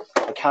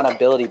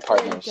 Accountability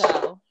partners.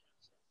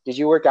 Did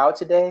you work out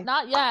today?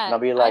 Not yet. And I'll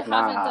be like,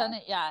 I haven't done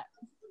it yet.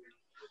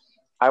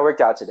 I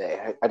worked out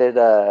today. I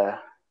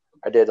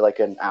did like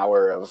an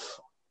hour of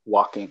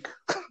walking.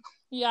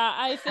 Yeah,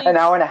 I think an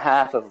hour and a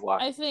half of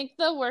walking. I think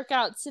the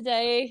workout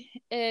today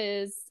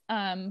is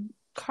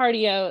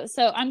cardio.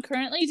 So I'm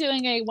currently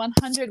doing a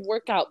 100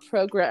 workout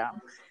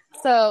program.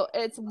 So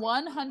it's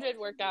 100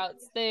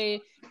 workouts.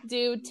 They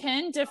do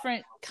 10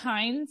 different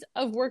kinds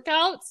of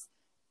workouts,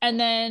 and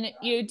then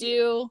you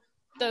do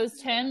those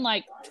 10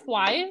 like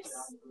twice,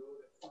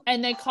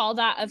 and they call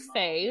that a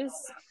phase.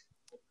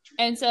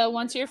 And so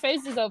once your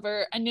phase is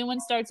over, a new one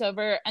starts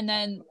over, and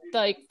then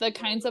like the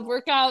kinds of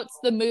workouts,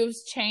 the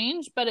moves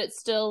change, but it's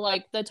still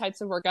like the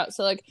types of workouts.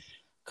 So like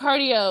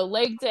cardio,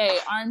 leg day,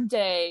 arm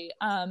day,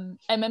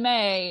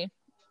 MMA,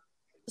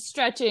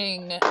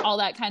 stretching, all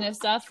that kind of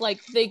stuff.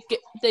 Like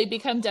they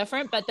become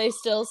different, but they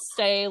still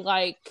stay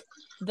like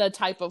the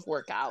type of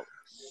workout.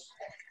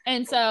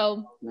 And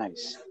so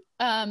nice.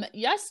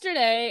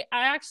 Yesterday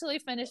I actually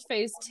finished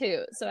phase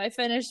 2. So I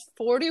finished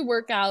 40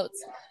 workouts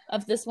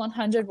of this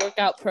 100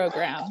 workout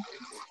program.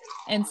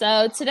 And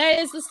so today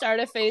is the start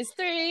of phase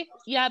 3.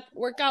 Yep,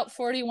 workout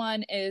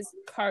 41 is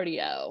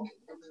cardio.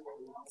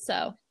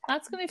 So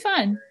that's gonna be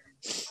fun.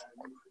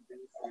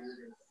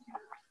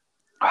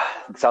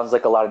 It sounds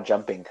like a lot of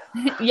jumping.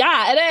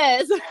 Yeah,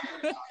 it is.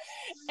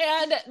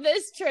 And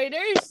this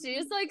trainer,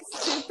 she's like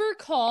super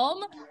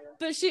calm,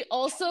 but she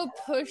also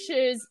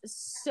pushes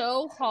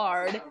so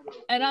hard.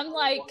 And I'm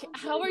like,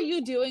 how are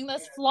you doing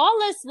this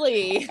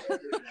flawlessly?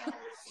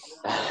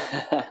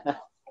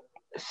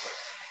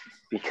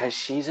 Because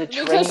she's a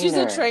trainer. Because she's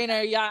a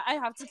trainer. Yeah, I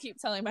have to keep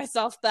telling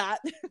myself that.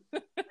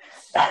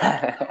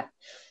 I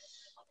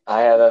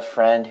have a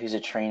friend who's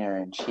a trainer,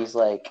 and she's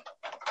like,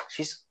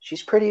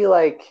 she's pretty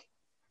like,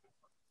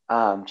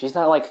 she's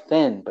not like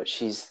thin, but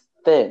she's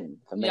thin.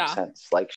 If that makes sense. Like